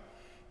inspire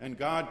and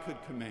God could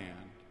command.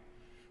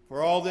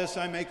 For all this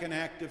I make an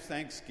act of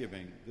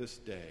thanksgiving this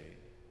day.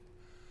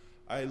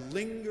 I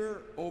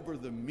linger over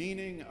the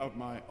meaning of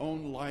my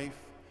own life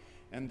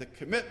and the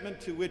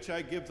commitment to which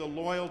I give the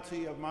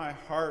loyalty of my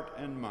heart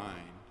and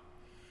mind,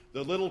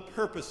 the little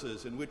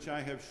purposes in which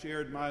I have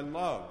shared my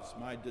loves,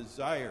 my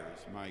desires,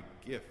 my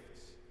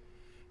gifts,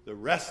 the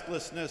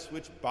restlessness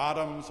which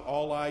bottoms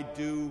all I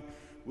do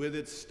with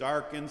its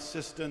stark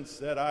insistence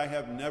that I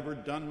have never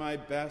done my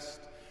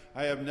best,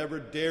 I have never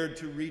dared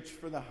to reach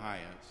for the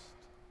highest,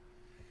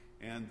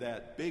 and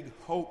that big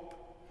hope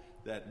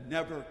that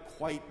never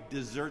quite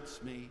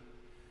deserts me,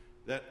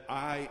 that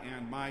I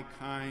and my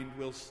kind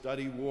will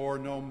study war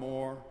no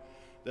more,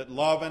 that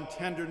love and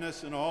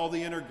tenderness and all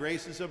the inner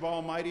graces of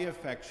almighty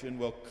affection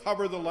will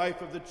cover the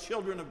life of the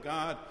children of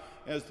God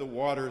as the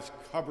waters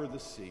cover the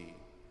sea.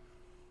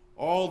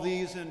 All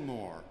these and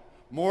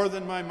more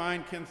than my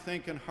mind can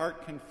think and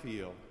heart can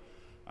feel,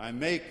 I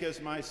make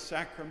as my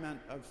sacrament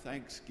of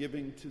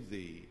thanksgiving to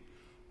thee,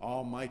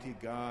 Almighty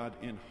God,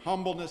 in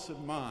humbleness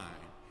of mind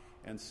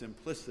and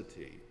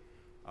simplicity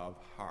of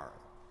heart.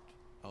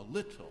 A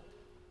little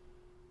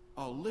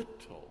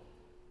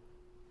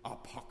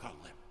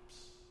apocalypse.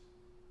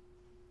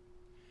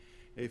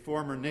 A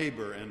former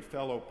neighbor and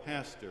fellow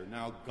pastor,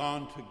 now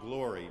gone to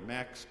glory,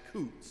 Max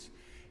Coots,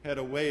 had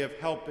a way of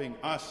helping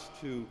us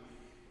to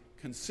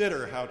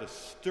consider how to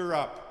stir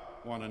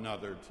up one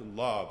another to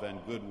love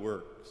and good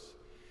works.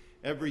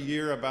 Every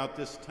year about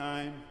this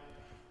time,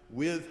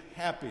 with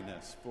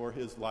happiness for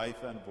his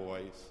life and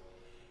voice,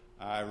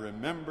 I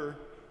remember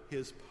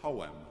his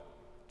poem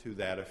to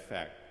that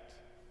effect.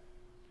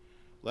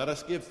 Let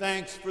us give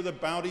thanks for the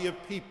bounty of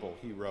people,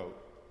 he wrote,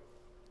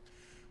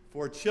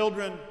 for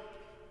children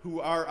who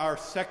are our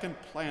second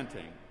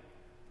planting,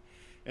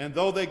 and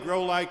though they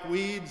grow like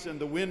weeds and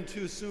the wind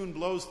too soon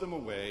blows them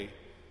away,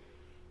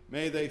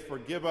 may they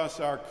forgive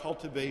us our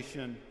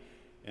cultivation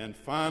and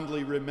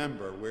fondly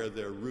remember where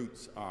their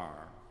roots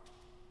are.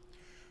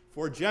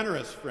 For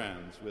generous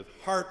friends with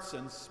hearts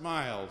and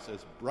smiles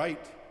as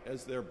bright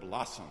as their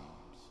blossoms,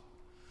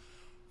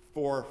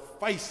 for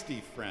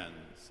feisty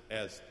friends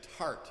as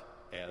tart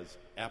as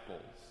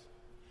apples,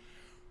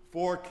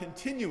 for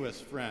continuous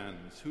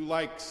friends who,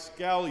 like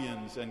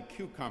scallions and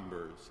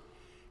cucumbers,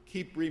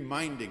 keep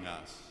reminding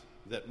us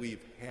that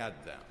we've had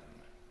them,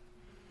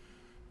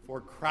 for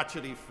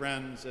crotchety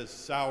friends as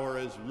sour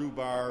as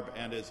rhubarb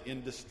and as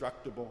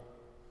indestructible,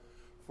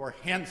 for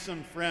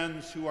handsome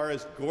friends who are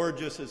as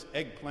gorgeous as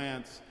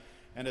eggplants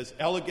and as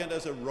elegant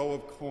as a row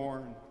of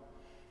corn,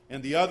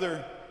 and the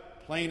other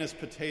plain as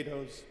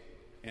potatoes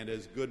and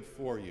as good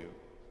for you.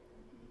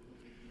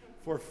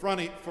 For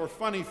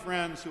funny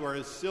friends who are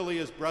as silly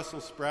as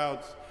Brussels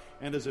sprouts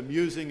and as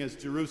amusing as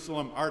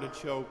Jerusalem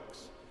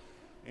artichokes,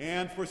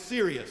 and for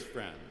serious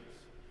friends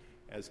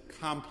as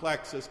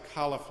complex as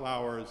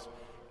cauliflowers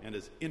and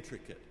as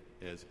intricate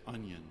as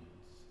onions.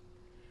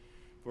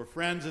 For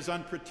friends as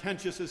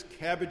unpretentious as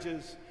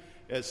cabbages,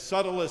 as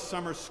subtle as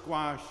summer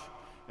squash,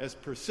 as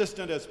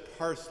persistent as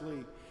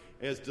parsley,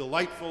 as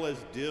delightful as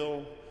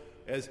dill,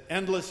 as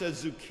endless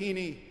as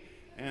zucchini,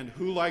 and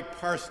who, like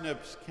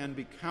parsnips, can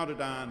be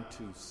counted on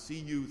to see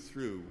you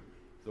through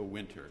the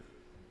winter.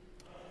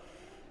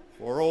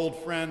 For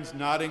old friends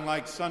nodding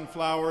like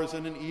sunflowers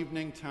in an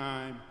evening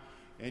time,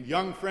 and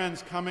young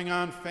friends coming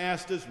on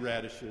fast as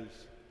radishes.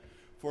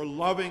 For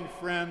loving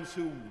friends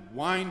who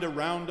wind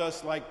around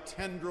us like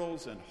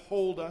tendrils and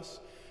hold us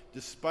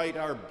despite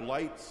our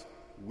blights,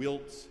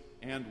 wilts,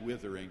 and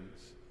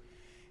witherings.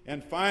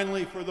 And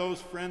finally, for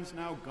those friends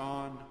now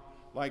gone,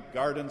 like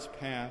gardens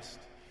past,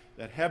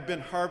 that have been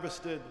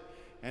harvested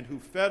and who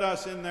fed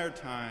us in their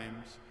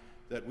times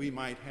that we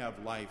might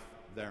have life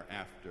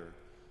thereafter.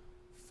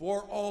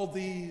 For all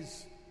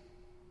these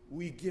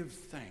we give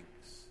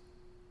thanks.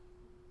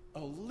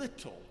 A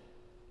little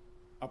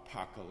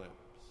apocalypse.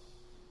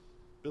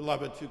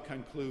 Beloved, to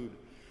conclude,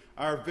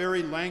 our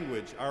very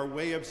language, our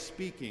way of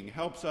speaking,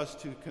 helps us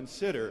to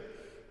consider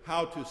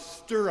how to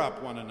stir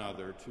up one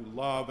another to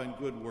love and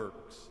good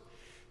works.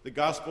 The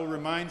gospel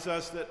reminds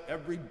us that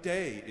every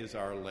day is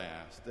our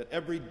last, that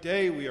every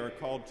day we are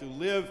called to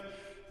live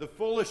the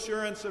full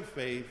assurance of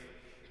faith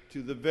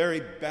to the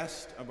very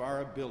best of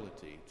our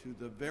ability, to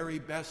the very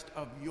best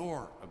of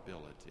your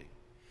ability.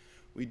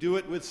 We do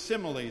it with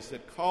similes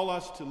that call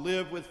us to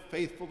live with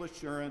faithful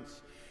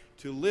assurance,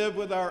 to live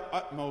with our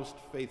utmost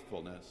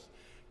faithfulness,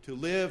 to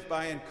live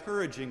by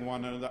encouraging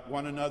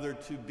one another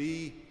to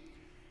be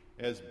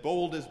as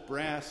bold as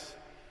brass,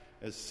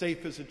 as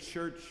safe as a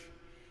church,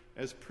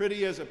 as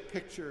pretty as a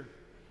picture,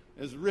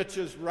 as rich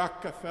as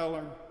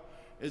Rockefeller,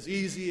 as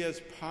easy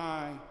as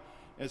pie,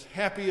 as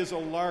happy as a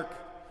lark,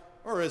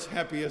 or as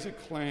happy as a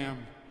clam,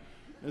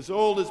 as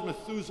old as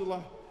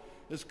Methuselah,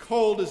 as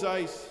cold as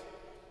ice,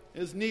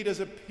 as neat as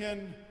a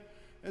pin,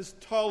 as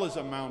tall as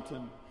a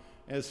mountain,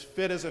 as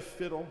fit as a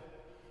fiddle,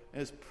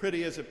 as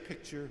pretty as a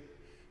picture,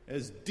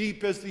 as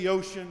deep as the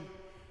ocean,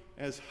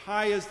 as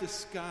high as the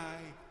sky,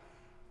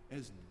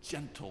 as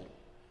gentle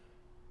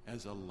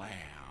as a lamb.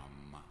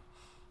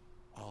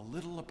 A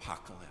little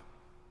apocalypse.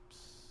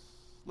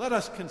 Let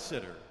us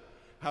consider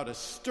how to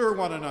stir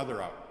one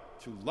another up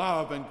to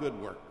love and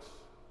good works.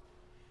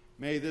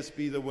 May this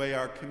be the way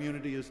our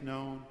community is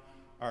known,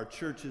 our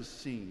church is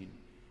seen,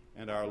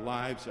 and our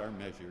lives are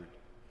measured.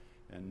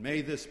 And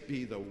may this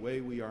be the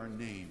way we are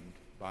named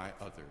by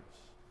others.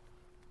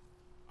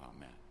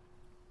 Amen.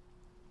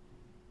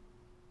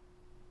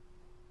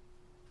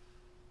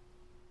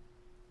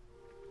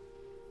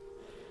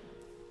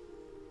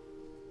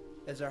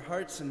 As our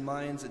hearts and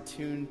minds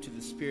attune to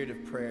the spirit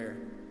of prayer,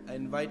 I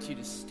invite you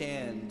to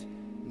stand,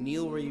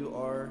 kneel where you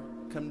are,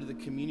 come to the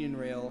communion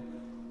rail,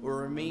 or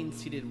remain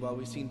seated while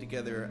we sing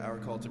together our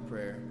call to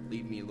prayer.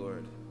 Lead me,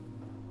 Lord.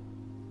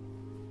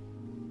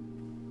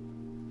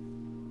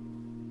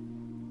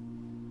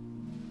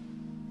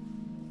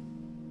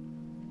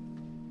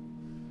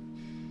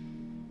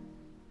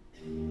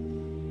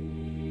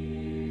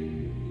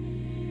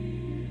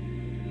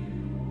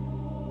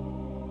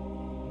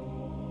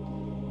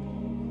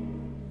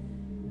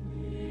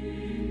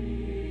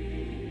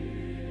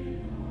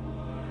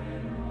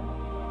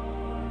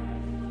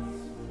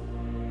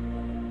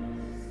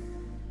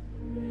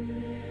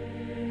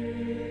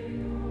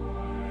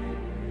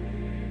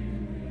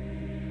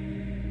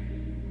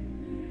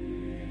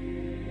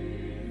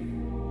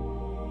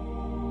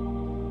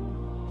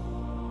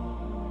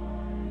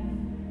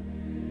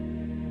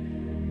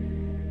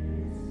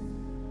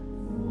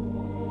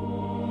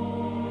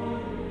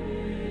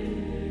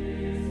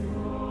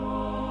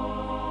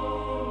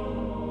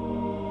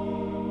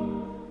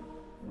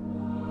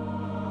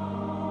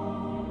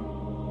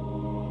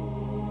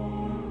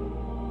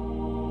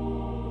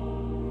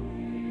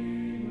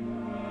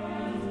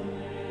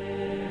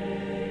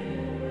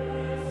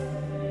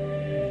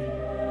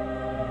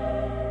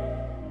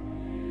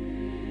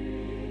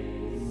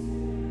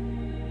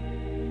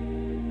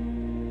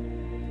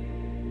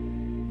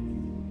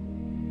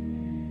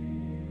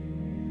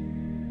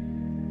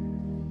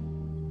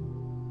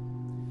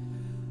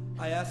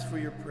 I ask for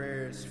your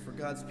prayers for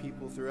God's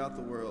people throughout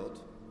the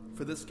world,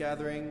 for this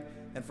gathering,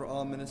 and for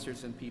all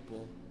ministers and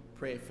people.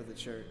 Pray for the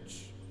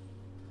church.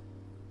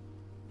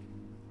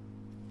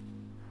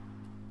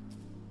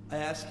 I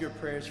ask your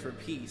prayers for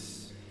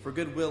peace, for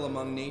goodwill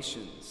among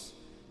nations,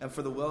 and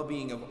for the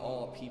well-being of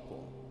all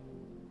people.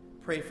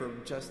 Pray for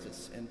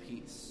justice and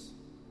peace.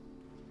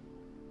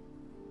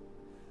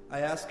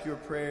 I ask your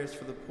prayers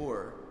for the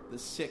poor, the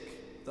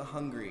sick, the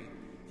hungry,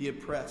 the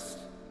oppressed,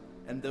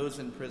 and those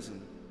in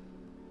prison.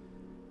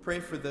 Pray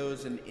for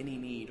those in any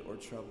need or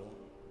trouble.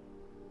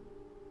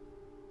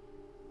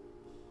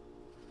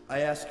 I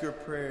ask your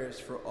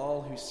prayers for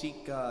all who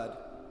seek God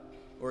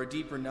or a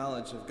deeper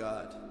knowledge of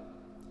God.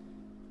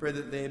 Pray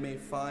that they may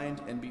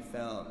find and be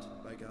found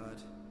by God.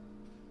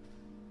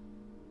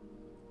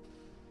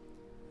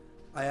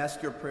 I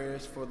ask your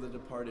prayers for the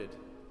departed,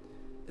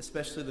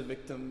 especially the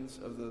victims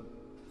of the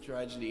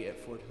tragedy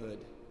at Fort Hood,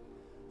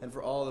 and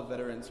for all the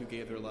veterans who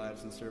gave their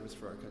lives in service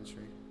for our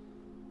country.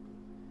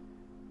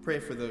 Pray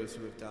for those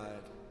who have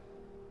died.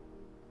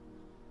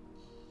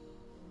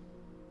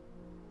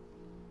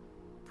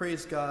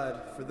 Praise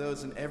God for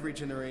those in every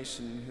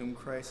generation in whom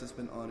Christ has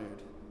been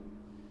honored.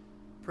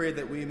 Pray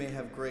that we may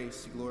have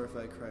grace to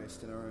glorify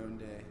Christ in our own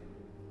day.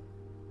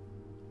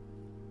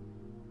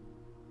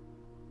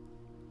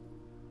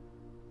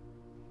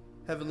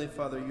 Heavenly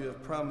Father, you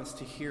have promised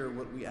to hear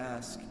what we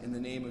ask in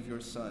the name of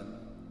your Son.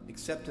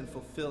 Accept and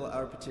fulfill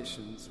our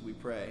petitions, we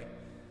pray,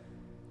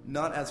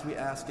 not as we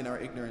ask in our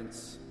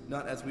ignorance,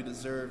 not as we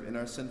deserve in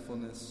our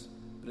sinfulness,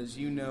 but as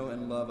you know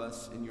and love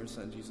us in your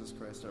Son, Jesus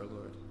Christ our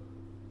Lord.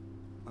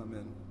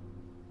 Amen.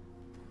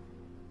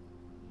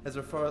 As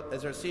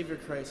our Savior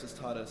Christ has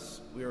taught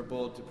us, we are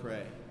bold to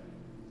pray.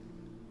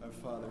 Our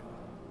Father,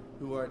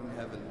 who art in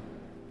heaven,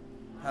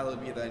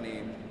 hallowed be thy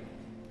name.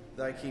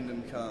 Thy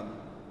kingdom come,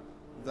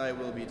 thy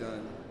will be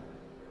done,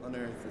 on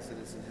earth as it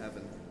is in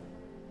heaven.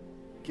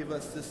 Give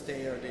us this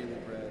day our daily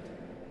bread,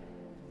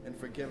 and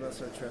forgive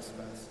us our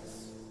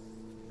trespasses,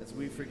 as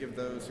we forgive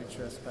those who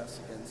trespass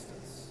against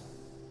us.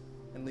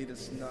 And lead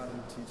us not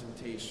into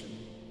temptation,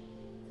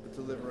 but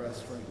deliver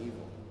us from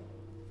evil.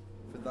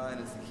 For thine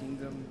is the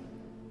kingdom,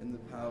 and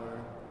the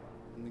power,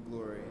 and the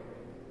glory,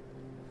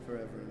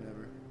 forever and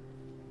ever.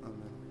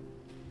 Amen.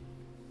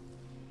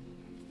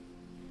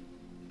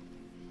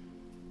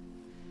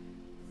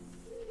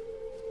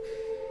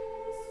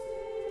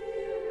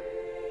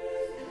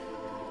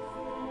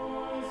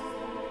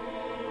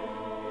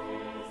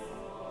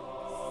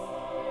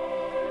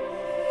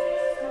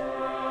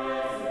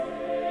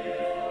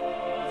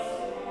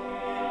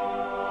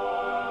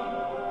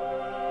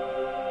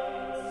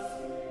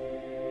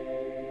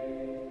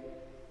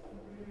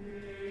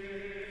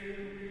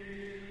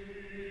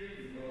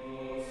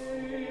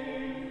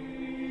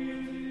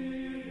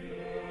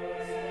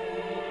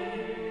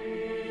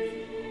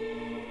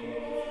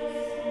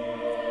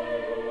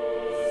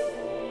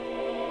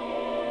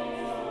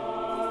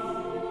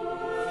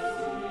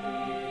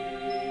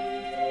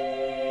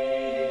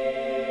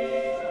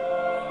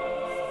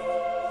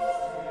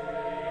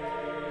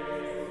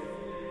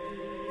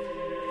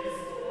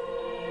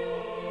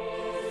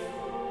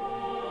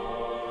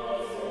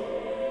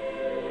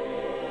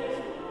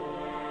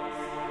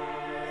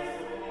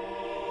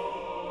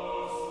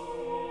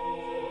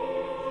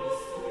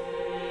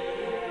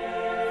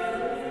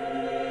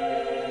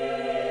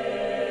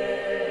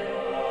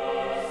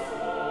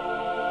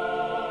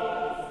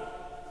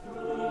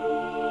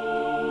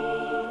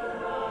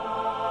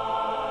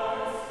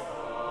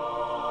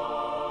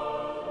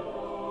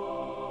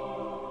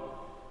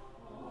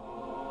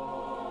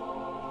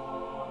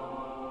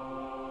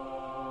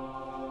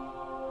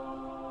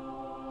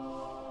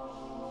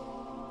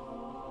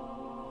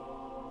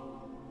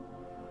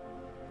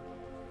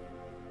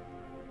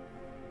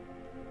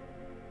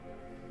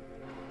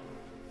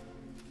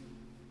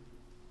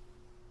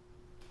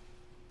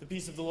 The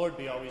peace of the Lord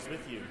be always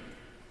with you.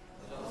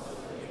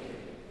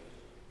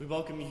 We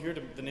welcome you here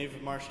to the nave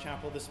of Marsh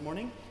Chapel this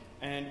morning,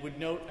 and would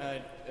note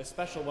a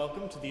special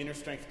welcome to the Inner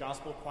Strength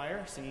Gospel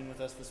Choir singing with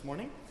us this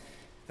morning.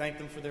 Thank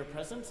them for their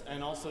presence,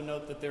 and also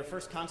note that their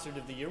first concert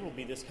of the year will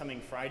be this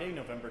coming Friday,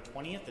 November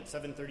 20th at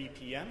 7:30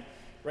 p.m.,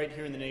 right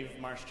here in the nave of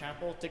Marsh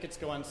Chapel. Tickets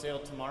go on sale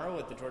tomorrow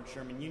at the George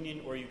Sherman Union,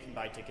 or you can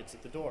buy tickets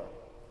at the door.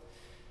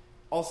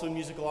 Also,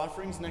 musical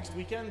offerings next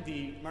weekend.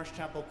 The Marsh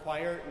Chapel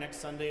Choir next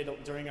Sunday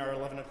during our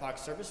 11 o'clock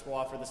service will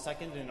offer the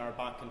second in our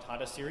Bach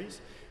Cantata series.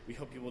 We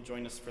hope you will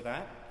join us for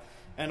that.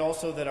 And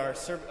also that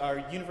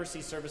our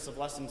university service of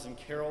lessons and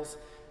carols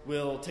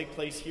will take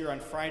place here on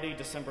Friday,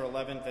 December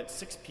 11th at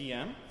 6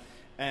 p.m.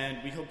 And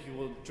we hope you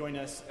will join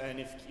us. And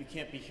if you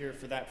can't be here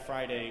for that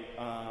Friday,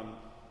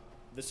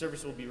 the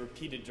service will be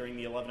repeated during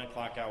the 11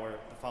 o'clock hour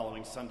the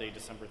following Sunday,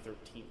 December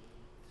 13th.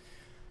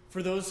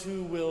 For those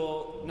who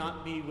will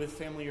not be with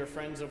family or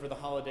friends over the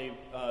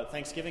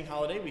Thanksgiving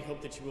holiday, we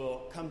hope that you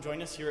will come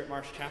join us here at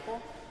Marsh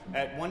Chapel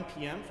at 1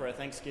 p.m. for a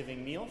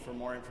Thanksgiving meal. For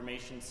more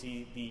information,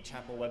 see the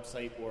chapel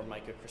website or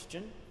Micah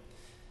Christian.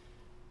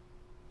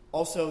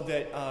 Also,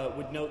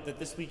 would note that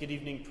this week at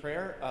evening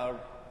prayer,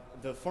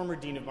 the former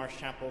Dean of Marsh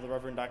Chapel, the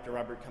Reverend Dr.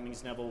 Robert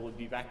Cummings Neville, will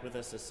be back with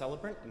us as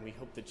celebrant, and we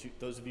hope that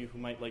those of you who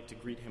might like to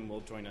greet him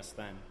will join us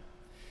then.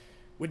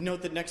 Would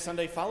note that next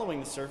Sunday following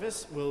the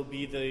service will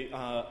be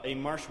a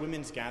Marsh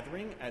Women's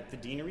Gathering at the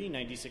Deanery,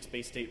 96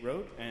 Bay State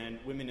Road, and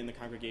women in the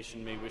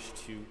congregation may wish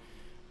to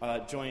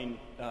join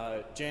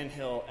Jan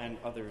Hill and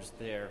others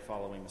there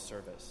following the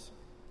service.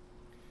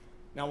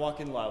 Now walk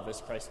in love as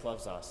Christ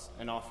loves us,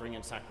 an offering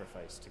and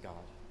sacrifice to God.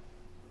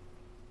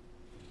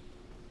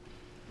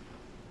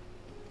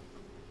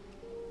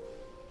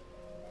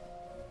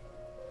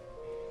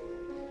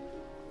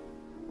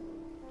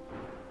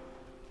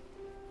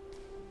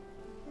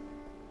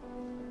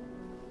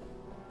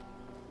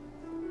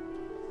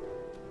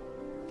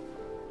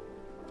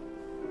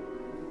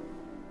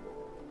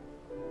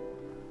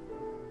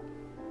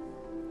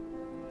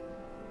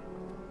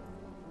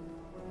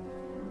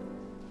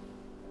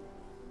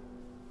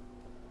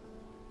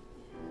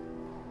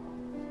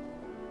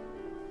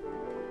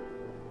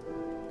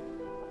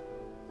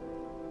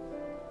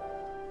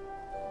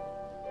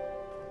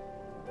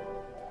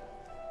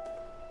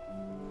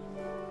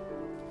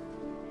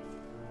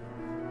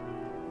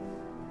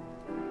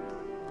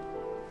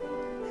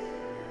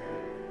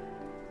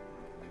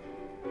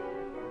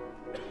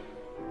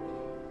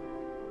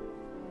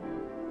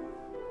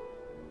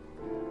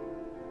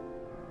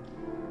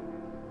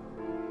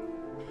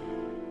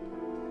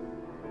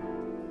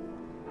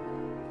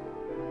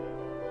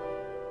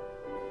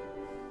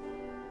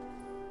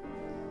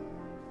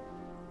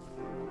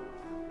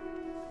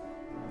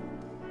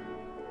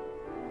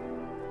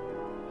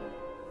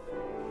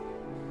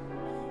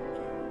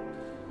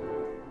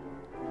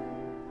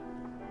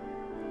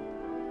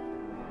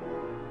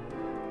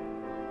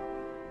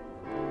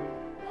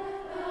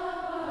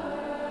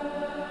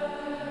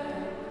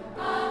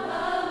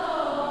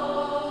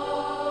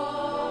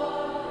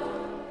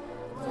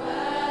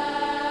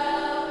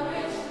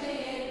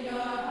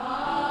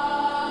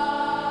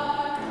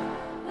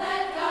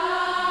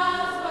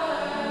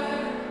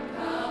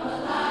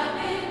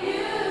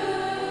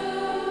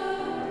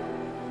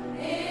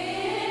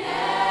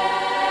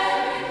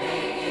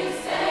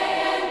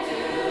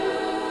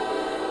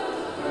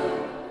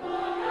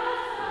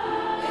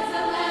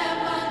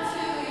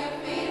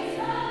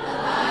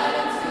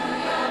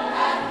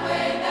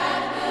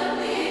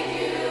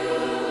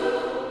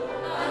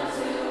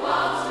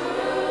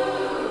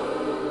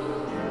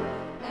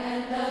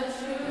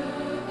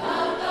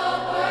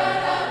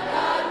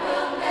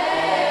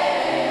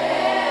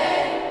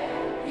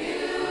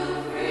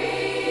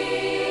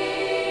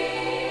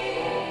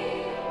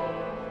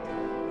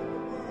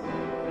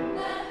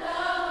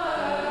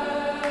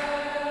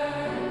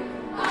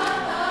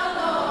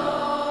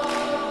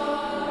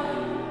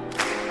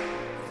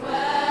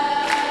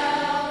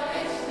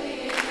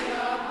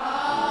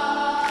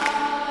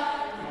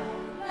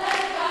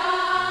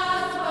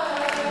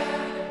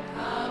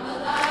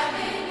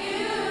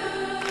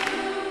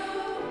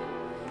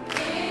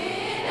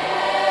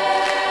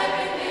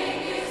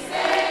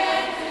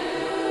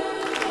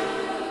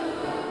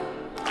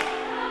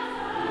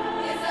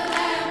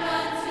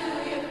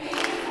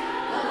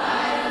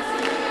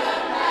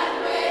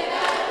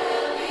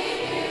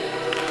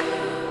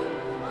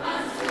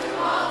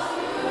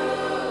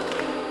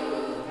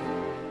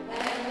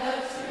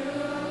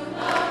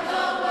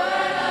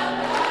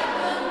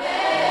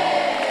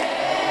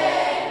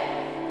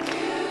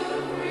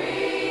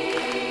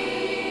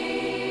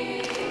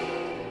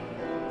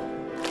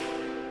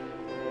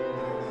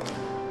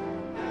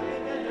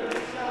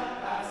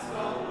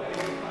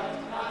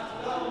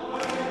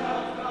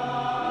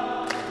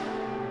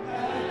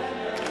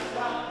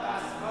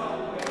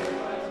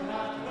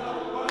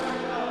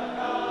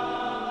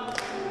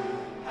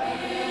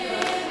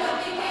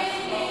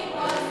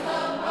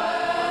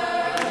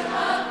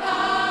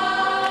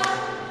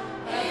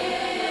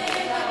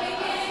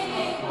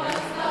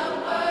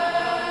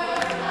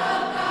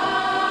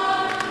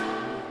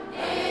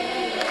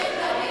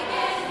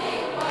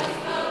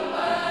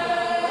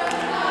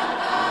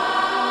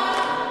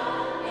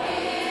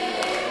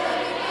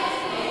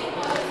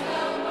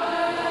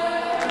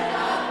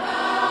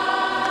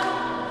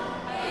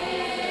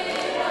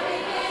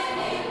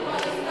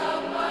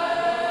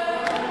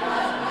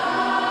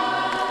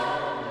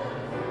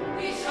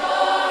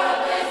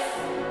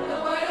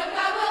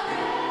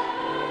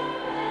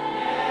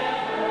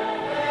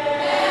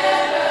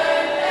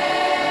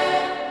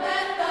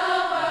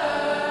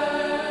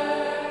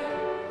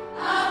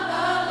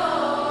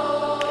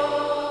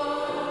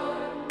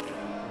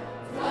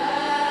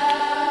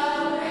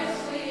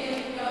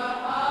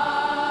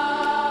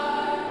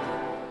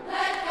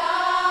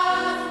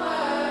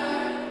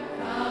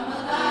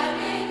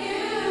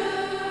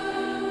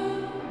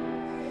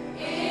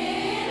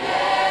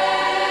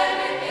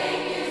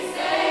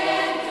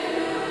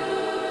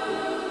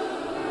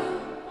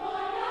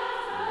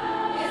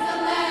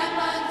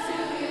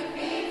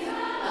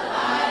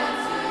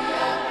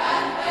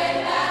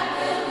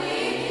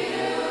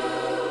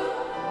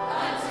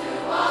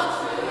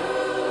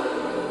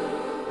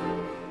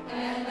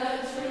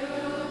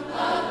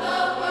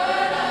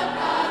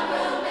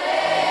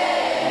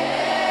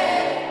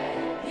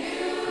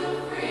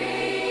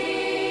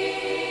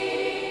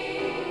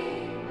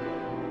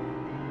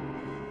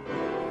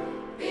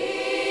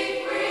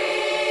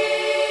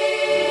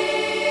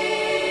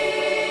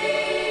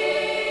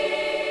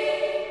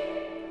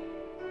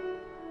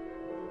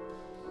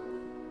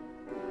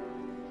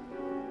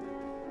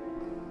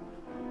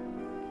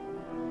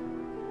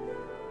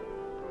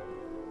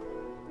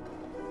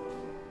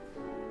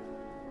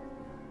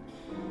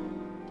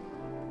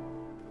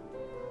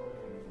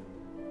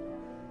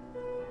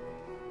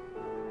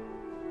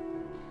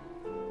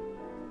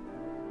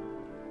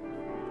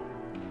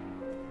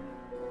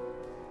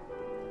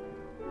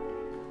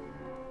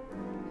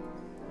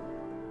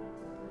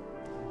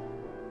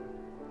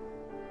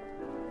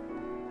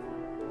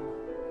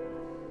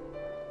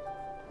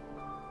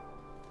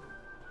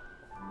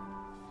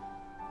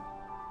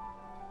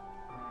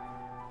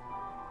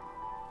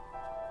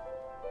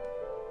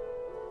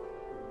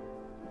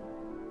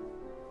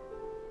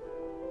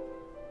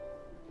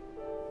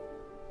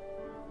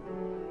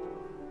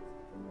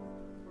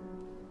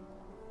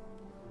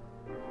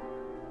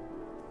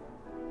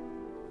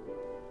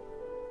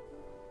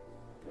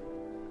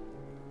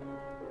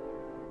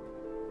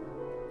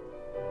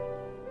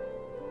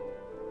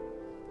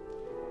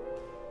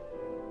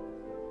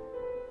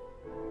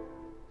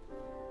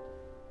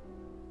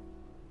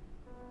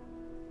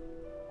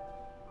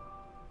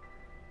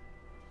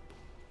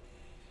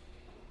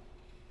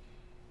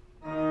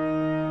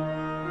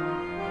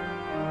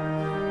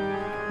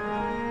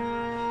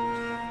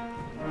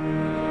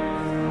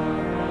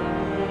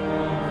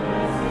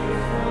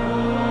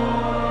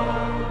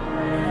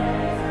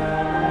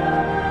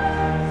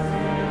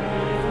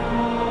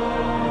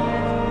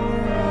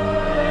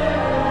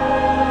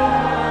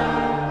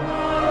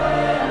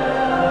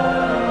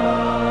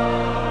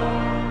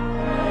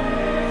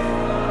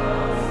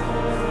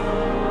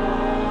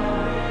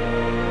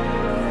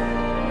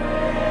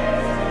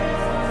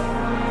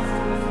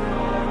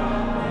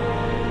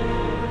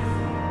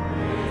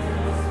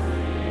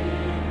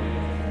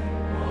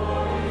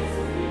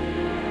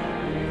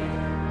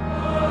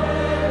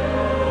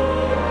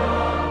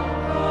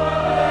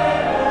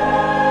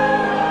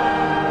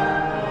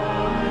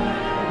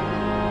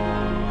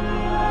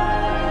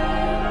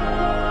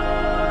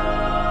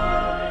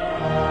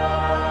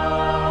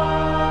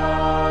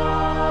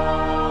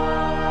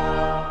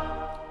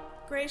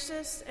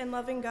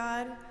 loving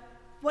God,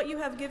 what you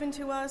have given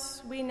to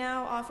us, we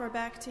now offer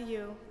back to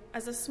you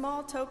as a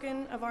small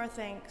token of our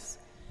thanks.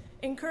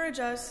 Encourage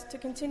us to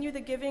continue the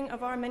giving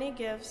of our many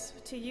gifts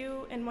to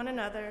you and one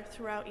another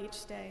throughout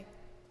each day.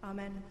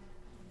 Amen.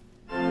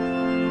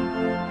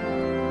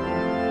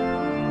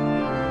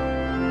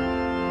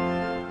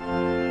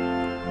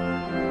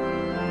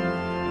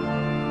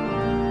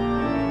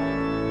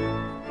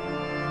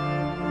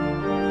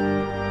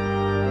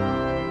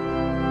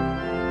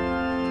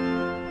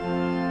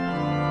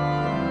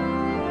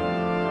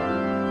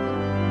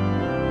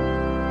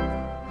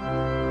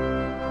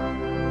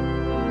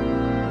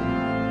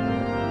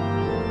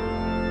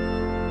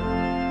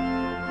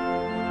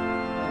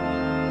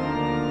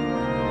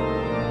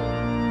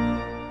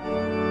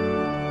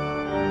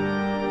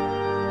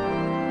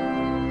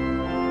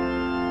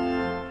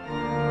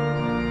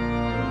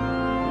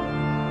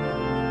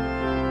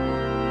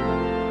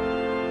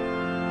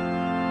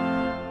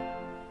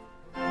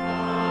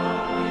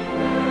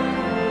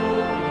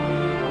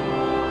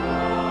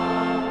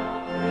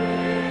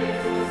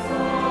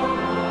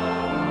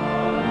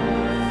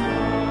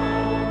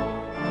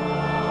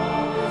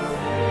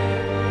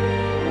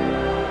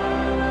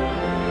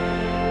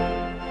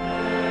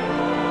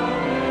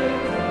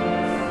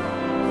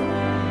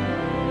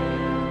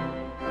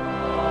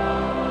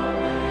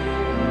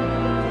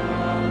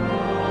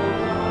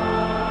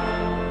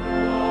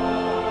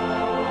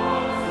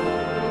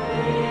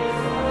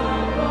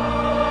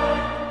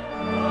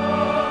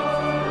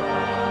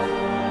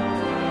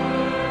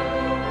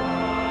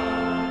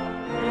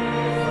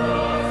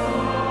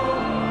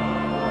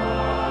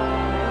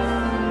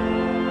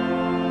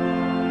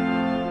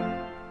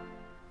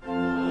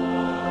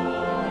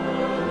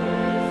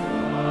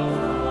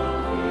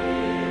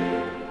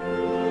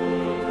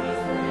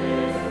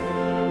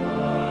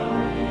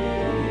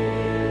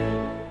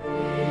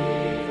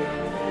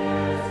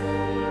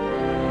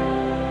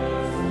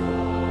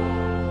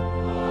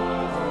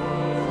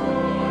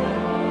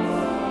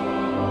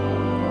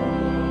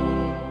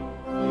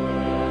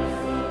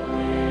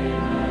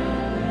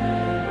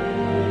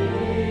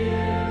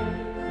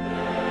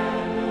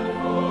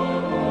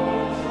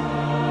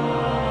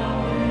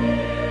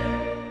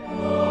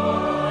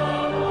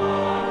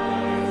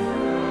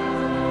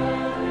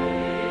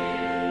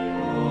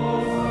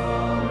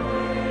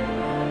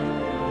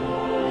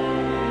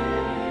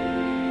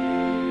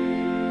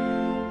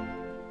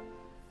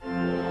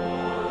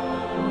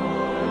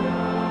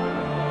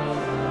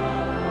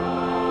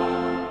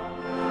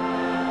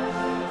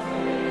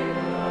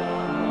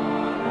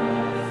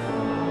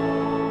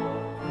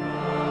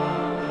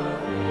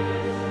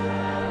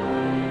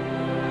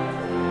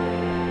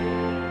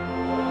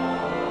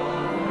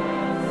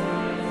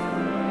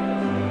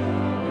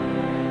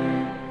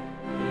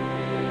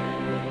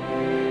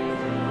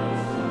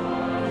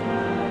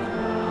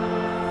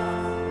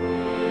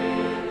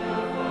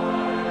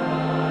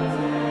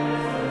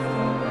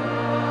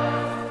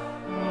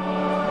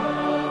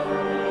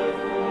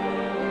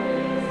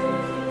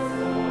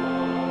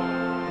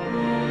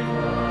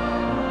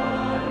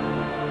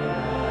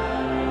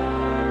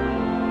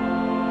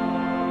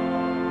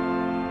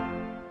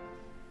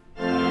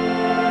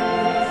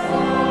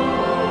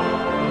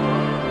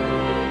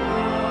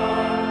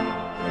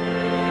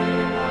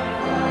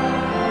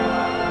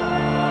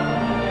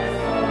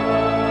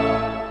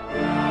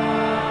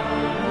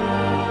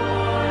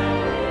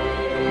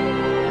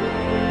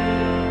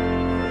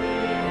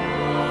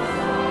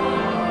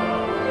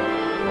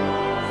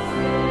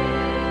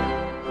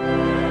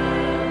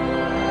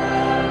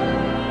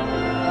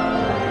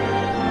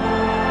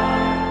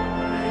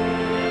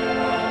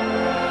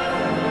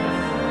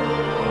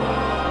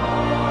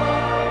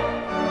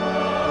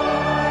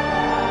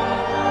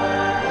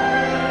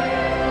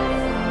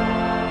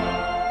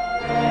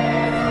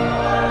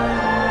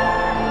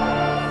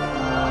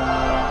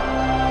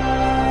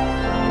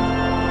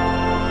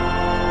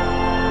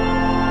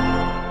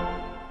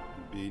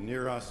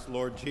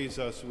 Lord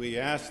Jesus, we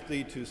ask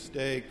thee to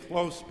stay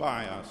close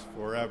by us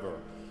forever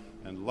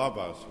and love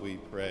us, we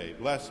pray.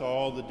 Bless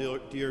all the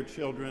dear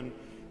children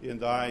in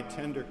thy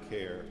tender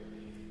care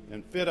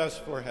and fit us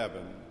for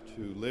heaven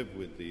to live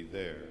with thee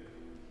there.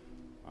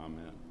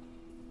 Amen.